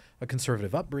 right, like a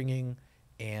conservative upbringing,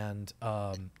 and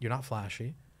you're not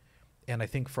flashy. And I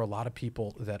think for a lot of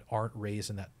people that aren't raised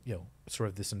in that, sort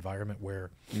of this environment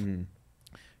where,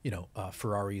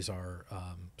 Ferraris are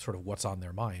sort of what's on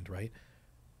their mind, right?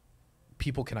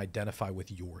 People can identify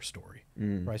with your story,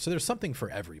 right? So there's something for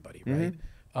everybody, right?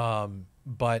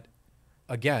 But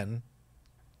again,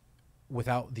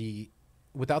 without the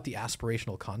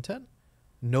aspirational content,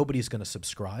 nobody's going to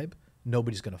subscribe,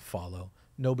 nobody's going to follow,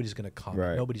 nobody's going to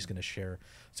comment, nobody's going to share.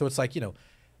 So it's like,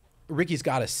 Ricky's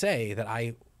got to say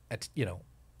that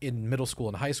in middle school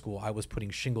and high school, I was putting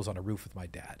shingles on a roof with my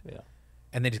dad. Yeah.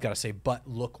 And then he's got to say, but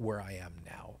look where I am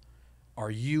now.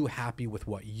 Are you happy with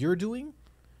what you're doing?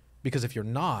 Because if you're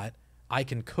not, I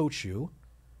can coach you,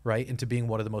 right, into being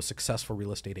one of the most successful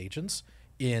real estate agents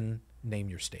in name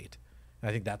your state. And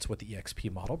I think that's what the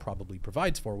EXP model probably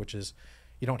provides for, which is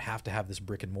you don't have to have this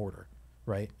brick and mortar,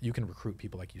 right? You can recruit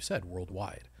people, like you said,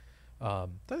 worldwide. I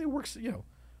think it works,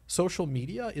 social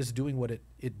media is doing what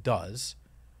it does,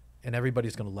 and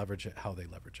everybody's going to leverage it how they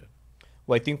leverage it.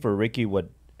 Well, I think for Ricky, what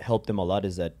helped him a lot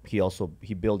is that he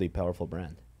built a powerful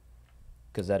brand,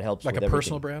 because that helps like with a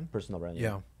everything. personal brand.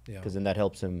 Yeah. Because then that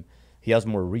helps him. He has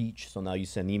more reach, so now you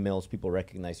send emails, people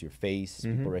recognize your face,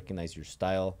 people recognize your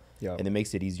style, and it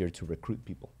makes it easier to recruit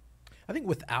people. I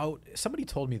think somebody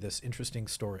told me this interesting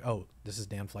story. Oh, this is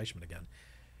Dan Fleischman again.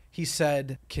 He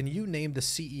said, can you name the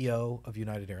CEO of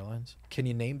United Airlines? Can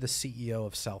you name the CEO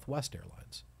of Southwest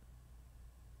Airlines?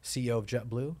 CEO of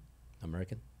JetBlue?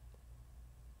 American.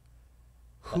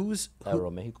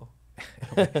 Aeromexico.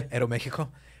 Aeromexico.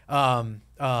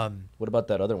 What about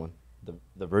that other one?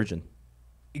 The Virgin.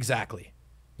 Exactly.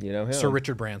 You know him. Sir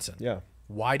Richard Branson. Yeah.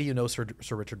 Why do you know Sir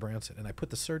Richard Branson? And I put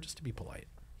the Sir just to be polite.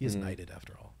 He is knighted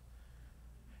after all.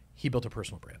 He built a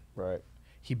personal brand. Right.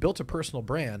 He built a personal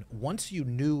brand once you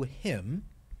knew him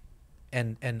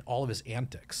and all of his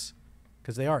antics,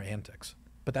 because they are antics,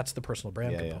 but that's the personal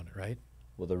brand component, right?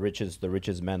 Well, the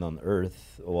richest man on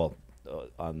earth,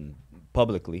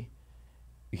 publicly,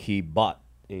 he bought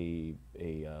a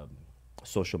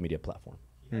social media platform.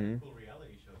 He had a cool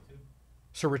reality show too.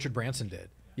 Sir Richard Branson did.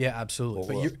 Yeah,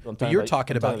 absolutely. Well, but you're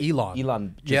talking about Elon.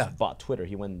 Elon just bought Twitter.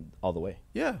 He went all the way.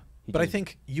 Yeah. But I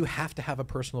think you have to have a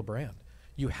personal brand.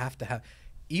 You have to have.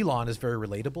 Elon is very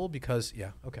relatable because,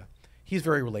 he's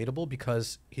very relatable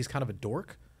because he's kind of a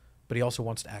dork, but he also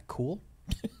wants to act cool,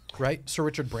 right? Sir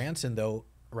Richard Branson, though,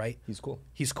 right? He's cool.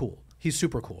 He's cool. He's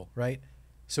super cool, right?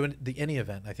 So in any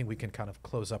event, I think we can kind of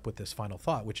close up with this final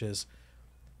thought, which is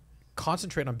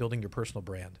concentrate on building your personal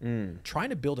brand. Trying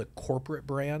to build a corporate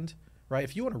brand, right?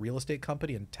 If you own a real estate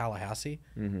company in Tallahassee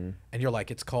and you're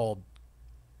like, it's called,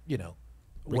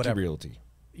 whatever. Ricky Realty.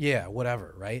 Yeah,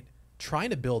 whatever, right?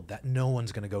 Trying to build that, no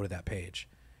one's going to go to that page.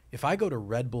 If I go to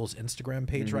Red Bull's Instagram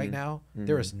page right now,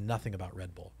 there is nothing about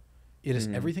Red Bull. It is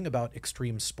everything about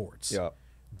extreme sports. Yeah.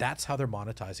 That's how they're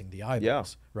monetizing the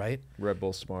eyeballs, right? Red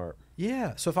Bull smart.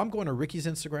 Yeah. So if I'm going to Ricky's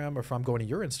Instagram or if I'm going to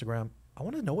your Instagram, I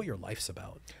want to know what your life's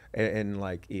about. And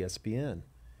like ESPN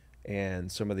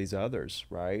and some of these others,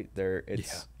 right? They're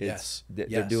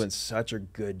doing such a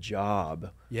good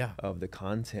job of the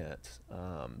content.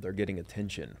 They're getting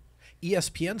attention.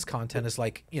 ESPN's content is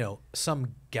like,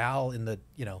 some gal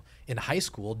in high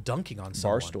school dunking on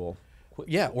someone. Barstool.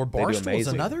 Yeah, or Barstool is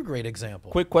another great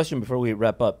example. Quick question before we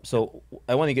wrap up. So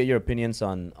I want to get your opinions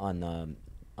on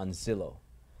Zillow.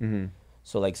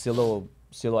 So like Zillow,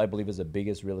 I believe, is the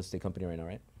biggest real estate company right now,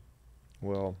 right?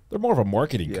 Well, they're more of a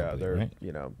marketing company, they're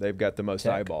right? They've got the most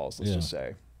eyeballs. Let's just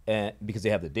say, and because they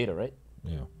have the data, right?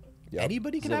 Yeah. Yep.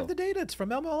 Anybody can have the data. It's from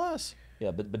MLS.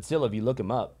 Yeah, but Zillow, if you look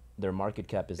them up, their market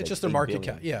cap is it's like just their market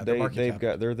cap. Yeah,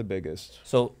 they're the biggest.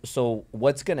 So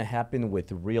what's gonna happen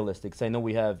with real estate? 'Cause I know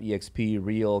we have EXP,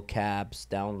 Real, Caps,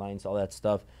 Downlines, all that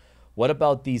stuff. What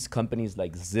about these companies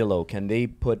like Zillow? Can they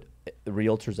put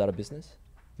realtors out of business?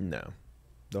 No,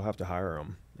 they'll have to hire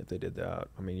them if they did that.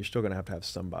 I mean, you're still gonna have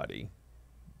somebody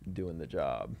doing the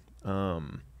job.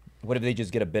 What if they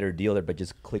just get a better deal there, but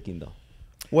just clicking though?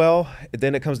 Well,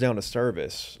 then it comes down to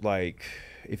service. Like,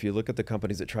 if you look at the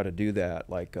companies that try to do that,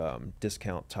 like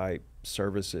discount type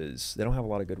services, they don't have a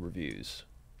lot of good reviews,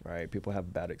 right? People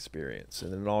have bad experience,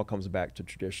 and then it all comes back to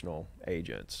traditional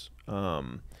agents.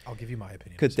 I'll give you my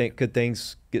opinion. Could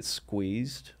things get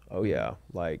squeezed? Oh yeah,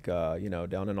 like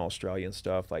down in Australia and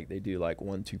stuff, like they do like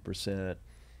 1-2%,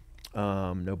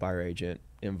 no buyer agent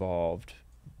involved.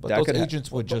 But those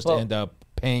agents would just end up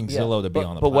paying Zillow to be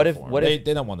on the platform. What if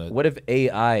they don't want to? What if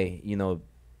AI,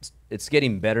 it's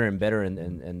getting better and better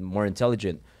and more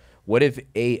intelligent. What if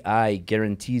AI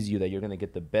guarantees you that you're going to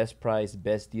get the best price,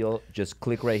 best deal? Just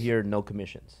click right here, no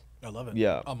commissions. I love it.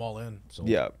 Yeah. I'm all in. So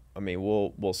Yeah. I mean,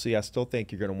 we'll see. I still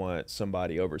think you're going to want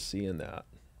somebody overseeing that.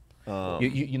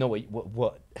 You know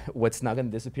what's not going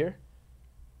to disappear?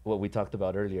 What we talked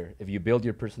about earlier. If you build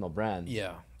your personal brand,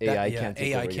 AI can't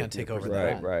take over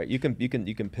that. Right. You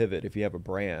can pivot if you have a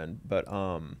brand, but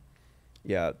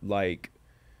yeah, like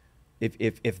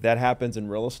if that happens in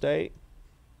real estate,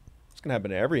 it's gonna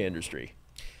happen in every industry.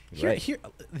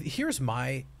 Here's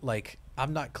my, like,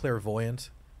 I'm not clairvoyant,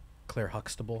 Claire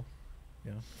Huxtable,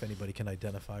 you know, if anybody can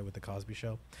identify with the Cosby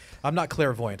Show. I'm not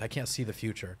clairvoyant. I can't see the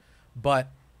future, but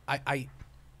I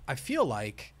feel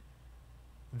like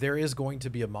there is going to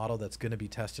be a model that's going to be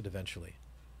tested eventually.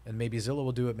 And maybe Zillow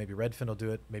will do it. Maybe Redfin will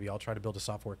do it. Maybe I'll try to build a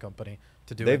software company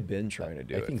to do it. They've been trying to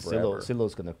do it. I think forever.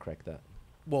 Zillow's going to crack that.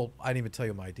 Well, I didn't even tell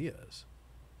you my idea is.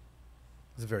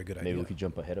 It's a very good idea. Maybe we could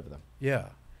jump ahead of them. Yeah.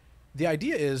 The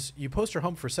idea is you post your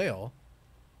home for sale,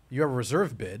 you have a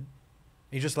reserve bid, and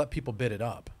you just let people bid it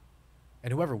up.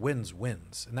 And whoever wins,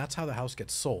 wins. And that's how the house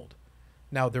gets sold.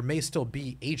 Now, there may still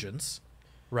be agents,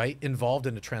 right, involved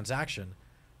in a transaction,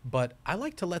 but I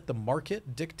like to let the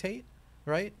market dictate,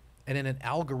 right? And in an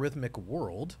algorithmic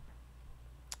world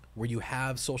where you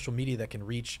have social media that can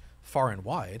reach far and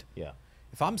wide,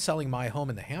 if I'm selling my home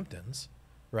in the Hamptons,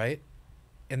 right,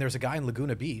 and there's a guy in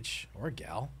Laguna Beach, or a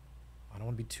gal, I don't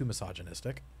want to be too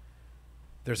misogynistic,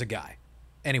 there's a guy.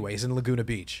 Anyway, he's in Laguna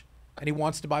Beach, and he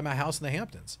wants to buy my house in the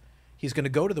Hamptons. He's going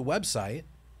to go to the website,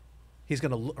 he's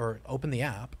going to, or open the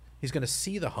app, he's going to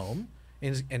see the home,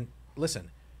 and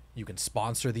listen, you can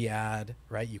sponsor the ad,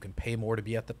 right? You can pay more to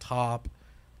be at the top,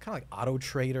 kind of like Auto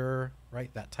Trader,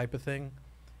 right? That type of thing.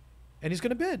 And he's going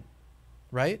to bid,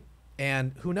 right?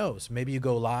 And who knows? Maybe you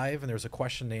go live and there's a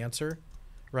question and answer,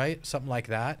 right? Something like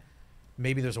that.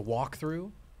 Maybe there's a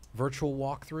walkthrough, virtual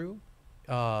walkthrough.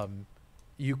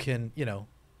 You can, you know,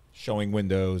 showing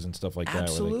windows and stuff like that.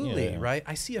 Absolutely, right?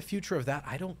 I see a future of that.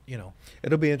 I don't, you know.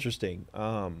 It'll be interesting.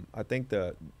 I think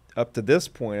that up to this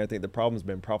point, I think the problem's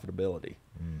been profitability.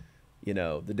 You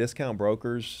know, the discount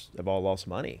brokers have all lost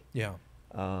money. Yeah.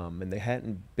 And they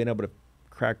hadn't been able to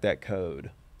crack that code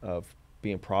of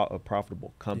being a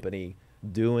profitable company,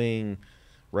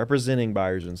 representing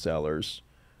buyers and sellers,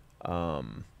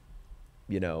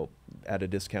 you know, at a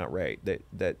discount rate.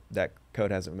 That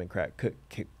code hasn't been cracked.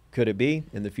 Could it be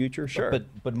in the future? Sure.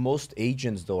 But most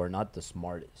agents, though, are not the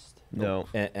smartest. No.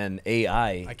 And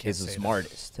AI is the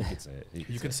smartest. You can say it.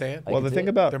 You can say it? Well, the thing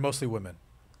about... They're mostly women.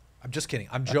 I'm just kidding.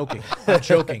 I'm joking. I'm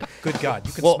joking. Good God.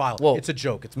 You can smile. It's a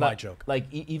joke. It's my joke.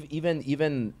 Like,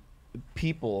 even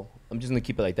people, I'm just going to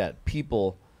keep it like that.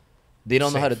 People, they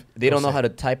don't know how to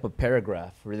type a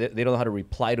paragraph, or they don't know how to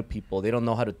reply to people. They don't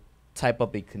know how to type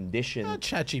up a condition.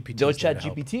 ChatGPT. They'll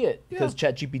ChatGPT it because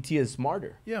ChatGPT is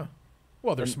smarter. Yeah.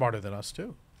 Well, they're smarter than us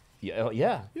too. Yeah.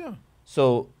 Yeah.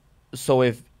 So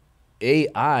if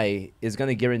AI is going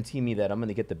to guarantee me that I'm going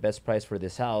to get the best price for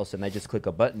this house, and I just click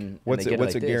a button. What's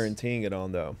it guaranteeing it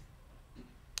on, though?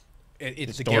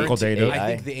 It's historical data.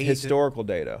 I think historical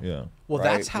data. Yeah. Well,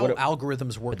 right? that's how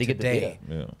algorithms work today.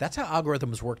 Yeah. That's how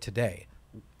algorithms work today.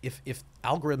 If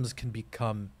algorithms can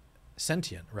become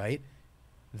sentient, right,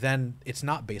 then it's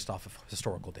not based off of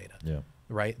historical data. Yeah.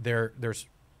 Right. There's.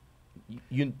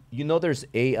 You know there's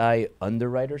AI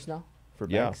underwriters now for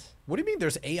banks. What do you mean?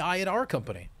 There's AI at our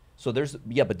company. So there's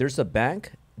a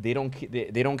bank. They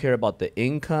don't care about the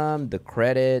income, the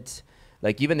credit.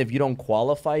 Like, even if you don't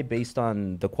qualify based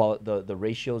on the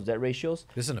ratios, debt ratios.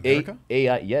 This is in America?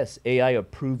 AI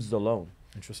approves the loan.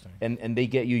 Interesting. And they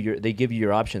give you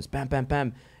your options. Bam, bam,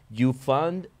 bam. You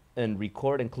fund and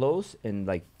record and close in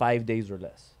like 5 days or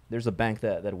less. There's a bank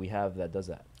that we have that does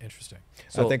that. Interesting.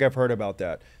 So I think I've heard about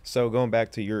that. So going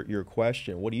back to your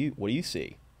question, what do you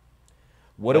see?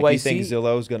 What do I see? You think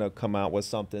Zillow's going to come out with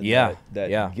something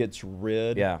that gets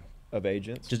rid of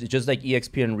agents? Just like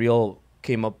EXP and Real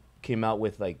came out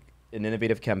with like an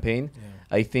innovative campaign. Yeah.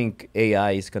 I think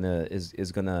AI is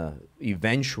gonna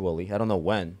eventually, I don't know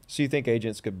when. So you think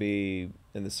agents could be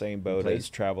in the same boat as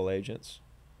travel agents?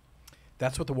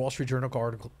 That's what the Wall Street Journal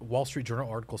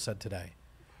article said today.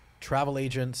 Travel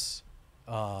agents,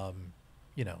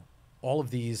 you know, all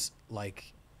of these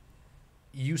like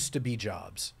used to be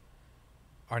jobs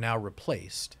are now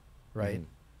replaced, right? Mm-hmm.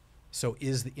 So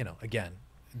again,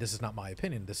 this is not my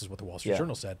opinion. This is what the Wall Street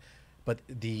Journal said, but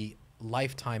the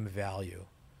lifetime value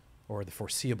or the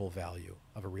foreseeable value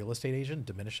of a real estate agent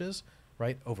diminishes,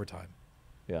 right, over time.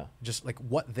 Yeah. Just like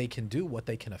what they can do, what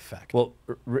they can affect. Well,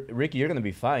 Ricky, you're going to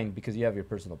be fine because you have your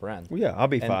personal brand. Well, yeah, I'll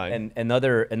be fine. And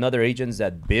other agents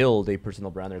that build a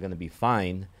personal brand are going to be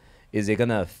fine. Is it going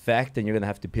to affect and you're going to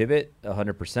have to pivot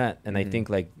 100%? And I think,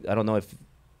 like, I don't know if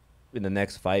in the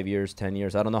next 5 years, 10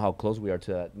 years? I don't know how close we are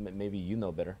to that. Maybe you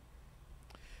know better.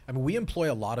 I mean, we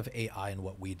employ a lot of AI in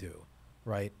what we do,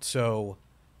 right? So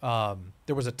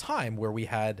there was a time where we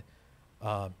had,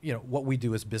 what we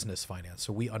do is business finance.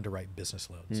 So we underwrite business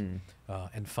loans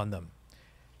and fund them.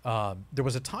 There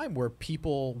was a time where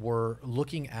people were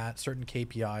looking at certain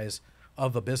KPIs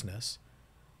of a business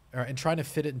and trying to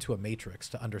fit it into a matrix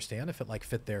to understand if it like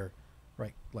fit their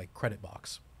credit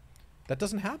box. That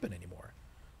doesn't happen anymore,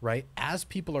 right? As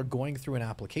people are going through an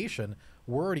application,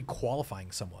 we're already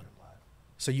qualifying someone.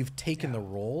 So you've taken the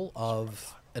role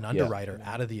of an underwriter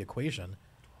out of the equation,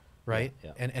 right?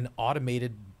 And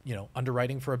automated,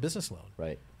 underwriting for a business loan.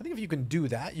 Right. I think if you can do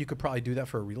that, you could probably do that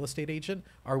for a real estate agent.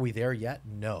 Are we there yet?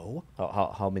 No.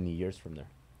 How many years from there?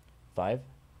 5?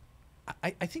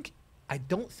 I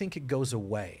don't think it goes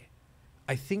away.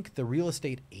 I think the real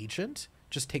estate agent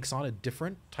just takes on a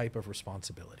different type of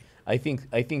responsibility. I think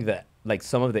that like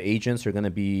some of the agents are going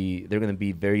to be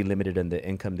very limited in the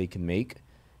income they can make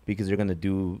because they're going to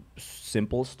do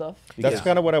simple stuff. That's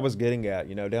kind of what I was getting at.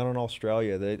 Down in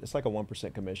Australia, it's like a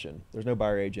 1% commission. There's no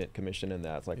buyer agent commission in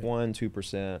that. It's like 1%,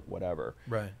 2%, whatever.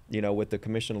 Right. With the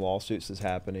commission lawsuits that's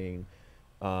happening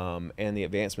and the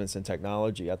advancements in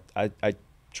technology, I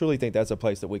truly think that's a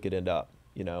place that we could end up,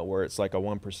 where it's like a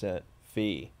 1%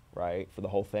 fee, right, for the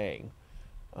whole thing.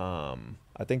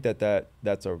 I think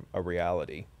that's a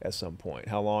reality at some point.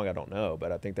 How long, I don't know,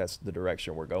 but I think that's the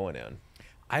direction we're going in.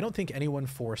 I don't think anyone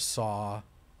foresaw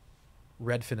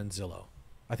Redfin and Zillow.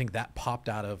 I think that popped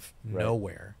out of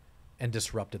nowhere and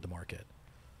disrupted the market.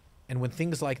 And when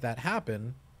things like that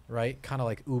happen, right, kind of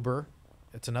like Uber,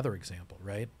 it's another example,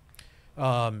 right?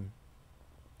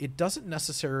 It doesn't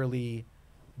necessarily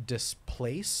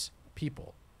displace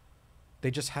people.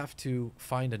 They just have to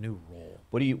find a new role.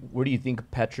 Where do you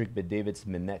think Patrick Bet-David's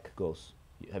Minek goes?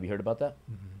 Have you heard about that?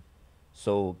 Mm-hmm.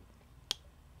 So,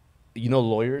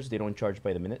 lawyers, they don't charge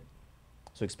by the minute.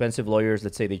 So expensive lawyers,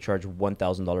 let's say they charge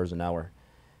 $1,000 an hour.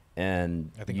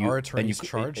 And I think our attorneys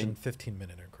charge in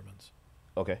 15-minute increments.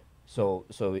 Okay. So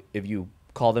if you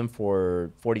call them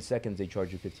for 40 seconds, they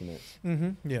charge you 15 minutes.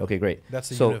 Mm-hmm. Yeah. Okay, great. That's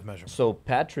the unit of measurement. So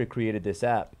Patrick created this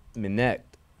app, Minek,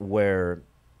 where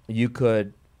you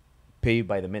could pay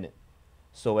by the minute.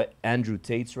 So Andrew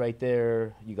Tate's right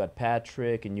there. You got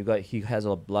Patrick, and he has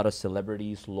a lot of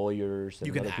celebrities, lawyers, and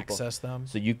you can other people. access them.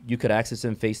 So you could access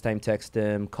them, FaceTime, text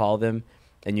them, call them,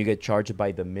 and you get charged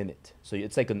by the minute. So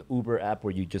it's like an Uber app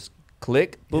where you just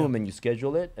click, boom, and you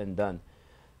schedule it and done.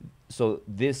 So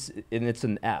it's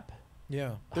an app.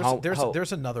 Yeah.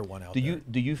 There's another one out there.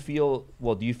 Do you feel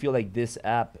like this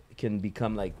app can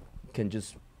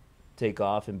just take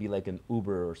off and be like an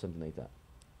Uber or something like that?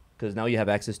 Because now you have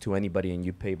access to anybody and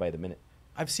you pay by the minute.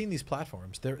 I've seen these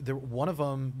platforms. One of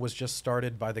them was just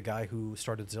started by the guy who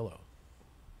started Zillow.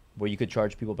 Where you could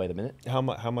charge people by the minute? How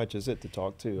much is it to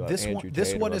talk to Andrew Tate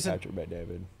this one or isn't, Patrick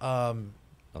Bet-David? I'll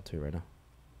tell you right now.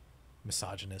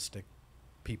 Misogynistic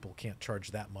people can't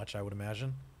charge that much, I would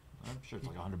imagine. I'm sure it's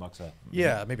like $100 a.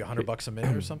 Yeah, maybe $100 a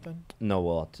minute or something. No,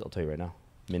 well, I'll tell you right now.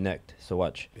 Minek. So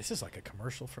watch. This is like a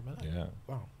commercial for Minek. Yeah.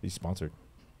 Wow. He's sponsored.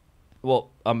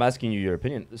 Well, I'm asking you your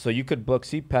opinion. So you could book,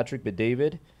 Patrick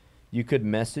Bet-David, you could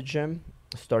message him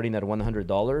starting at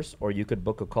 $100, or you could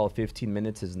book a call 15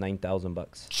 minutes is $9,000.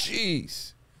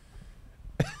 Jeez.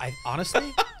 I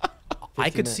honestly, I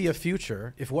could see a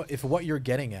future if what you're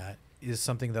getting at is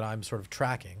something that I'm sort of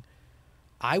tracking.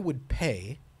 I would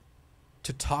pay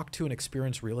to talk to an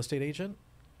experienced real estate agent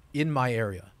in my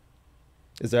area.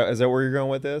 Is that where you're going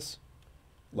with this?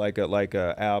 Like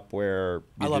a app where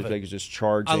they just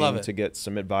charging to get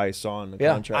some advice on the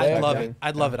contract. I'd love it.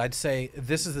 I'd love it. I'd say,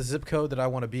 this is the zip code that I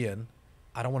want to be in.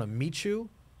 I don't want to meet you.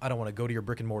 I don't want to go to your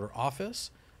brick and mortar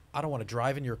office. I don't want to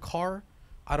drive in your car.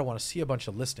 I don't want to see a bunch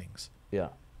of listings. Yeah.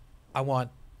 I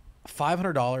want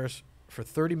 $500 for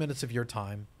 30 minutes of your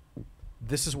time.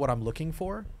 This is what I'm looking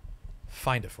for.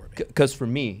 Find it for me. Because for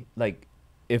me, like,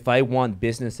 if I want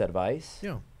business advice,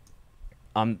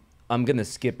 I'm gonna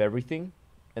skip everything.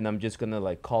 And I'm just going to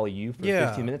like call you for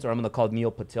 15 minutes, or I'm going to call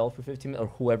Neil Patel for 15 minutes,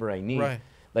 or whoever I need. Right.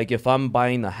 Like if I'm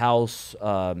buying a house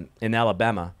in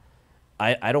Alabama,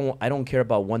 I don't care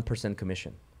about 1%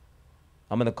 commission.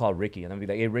 I'm going to call Ricky and I'm going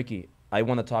to be like, hey, Ricky, I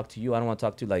want to talk to you. I don't want to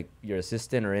talk to like your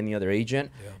assistant or any other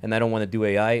agent. Yeah. And I don't want to do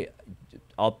AI.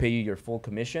 I'll pay you your full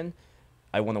commission.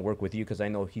 I want to work with you because I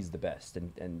know he's the best.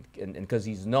 And because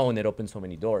he's known, it opens so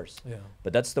many doors. Yeah.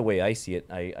 But that's the way I see it.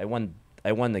 I want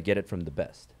to get it from the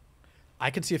best. I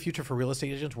can see a future for real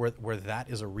estate agents where that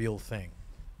is a real thing.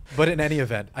 But in any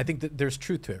event, I think that there's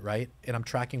truth to it, right? And I'm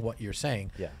tracking what you're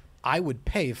saying. Yeah. I would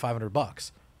pay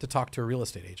 $500 to talk to a real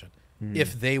estate agent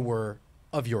if they were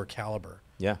of your caliber.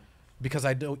 Yeah. because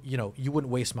I don't, you know, you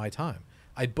wouldn't waste my time.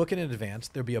 I'd book it in advance.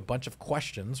 There'd be a bunch of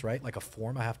questions, right? Like a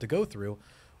form I have to go through.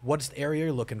 What's the area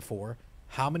you're looking for?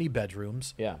 How many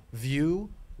bedrooms? Yeah. View.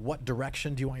 What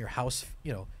direction do you want your house?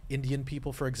 You know, Indian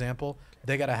people, for example,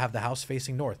 they got to have the house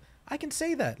facing north. I can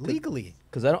say that legally.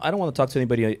 Because I don't want to talk to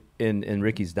anybody in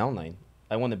Ricky's downline.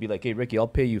 I want to be like, hey, Ricky, I'll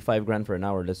pay you $5,000 for an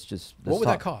hour. Let's what would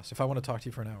that cost if I want to talk to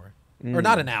you for an hour? Or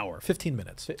not an hour, 15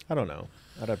 minutes. I don't know.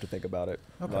 I'd have to think about it.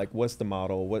 Okay. Like, what's the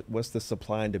model? What's the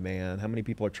supply and demand? How many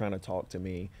people are trying to talk to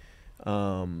me?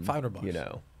 $500. You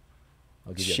know,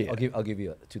 I'll give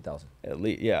you 2,000. at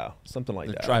least, yeah, something like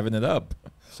that. Driving it up.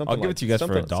 Something I'll give it to you guys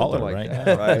for $1 like right that,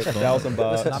 now. right? $1,000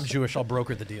 bucks. Listen, I'm Jewish. I'll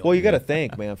broker the deal. Well, you got to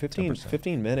think, man.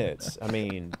 15 minutes. I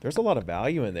mean, there's a lot of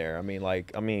value in there.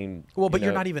 Well, but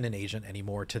you're not even an agent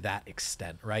anymore to that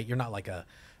extent, right? You're not like a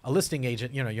listing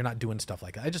agent. You know, you're not doing stuff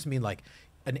like that. I just mean like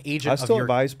an agent. I still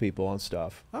advise people on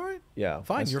stuff. All right. Yeah.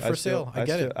 Fine. You're for sale. I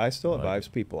get it. I still advise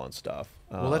people on stuff.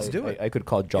 Well, let's do it. I could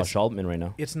call Josh Altman right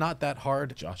now. It's not that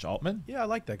hard. Josh Altman? Yeah, I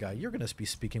like that guy. You're going to be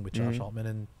speaking with Josh Altman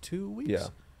in 2 weeks. Yeah.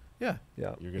 Yeah.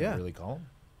 Yeah. You're going to really call him?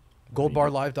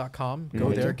 Goldbarlive.com.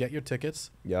 Go there, get your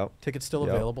tickets. Yep. Tickets still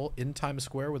available in Times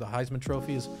Square where the Heisman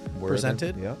Trophy is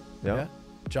presented. Yeah. Yeah.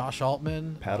 Josh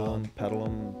Altman. Paddle 'em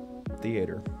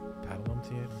Theater. Paddle 'em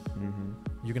Theater.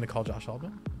 You're going to call Josh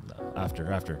Altman?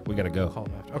 After. We got to go. Call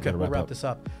him after. Okay, we'll wrap this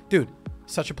up. Dude,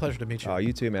 such a pleasure to meet you. Oh,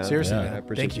 you too, man. Seriously, yeah, man. I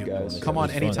appreciate Thank you guys. Come on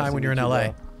anytime Nice when to you're in meet LA.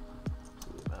 you,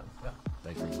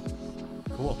 Thank you.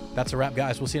 Cool. That's a wrap,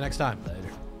 guys. We'll see you next time.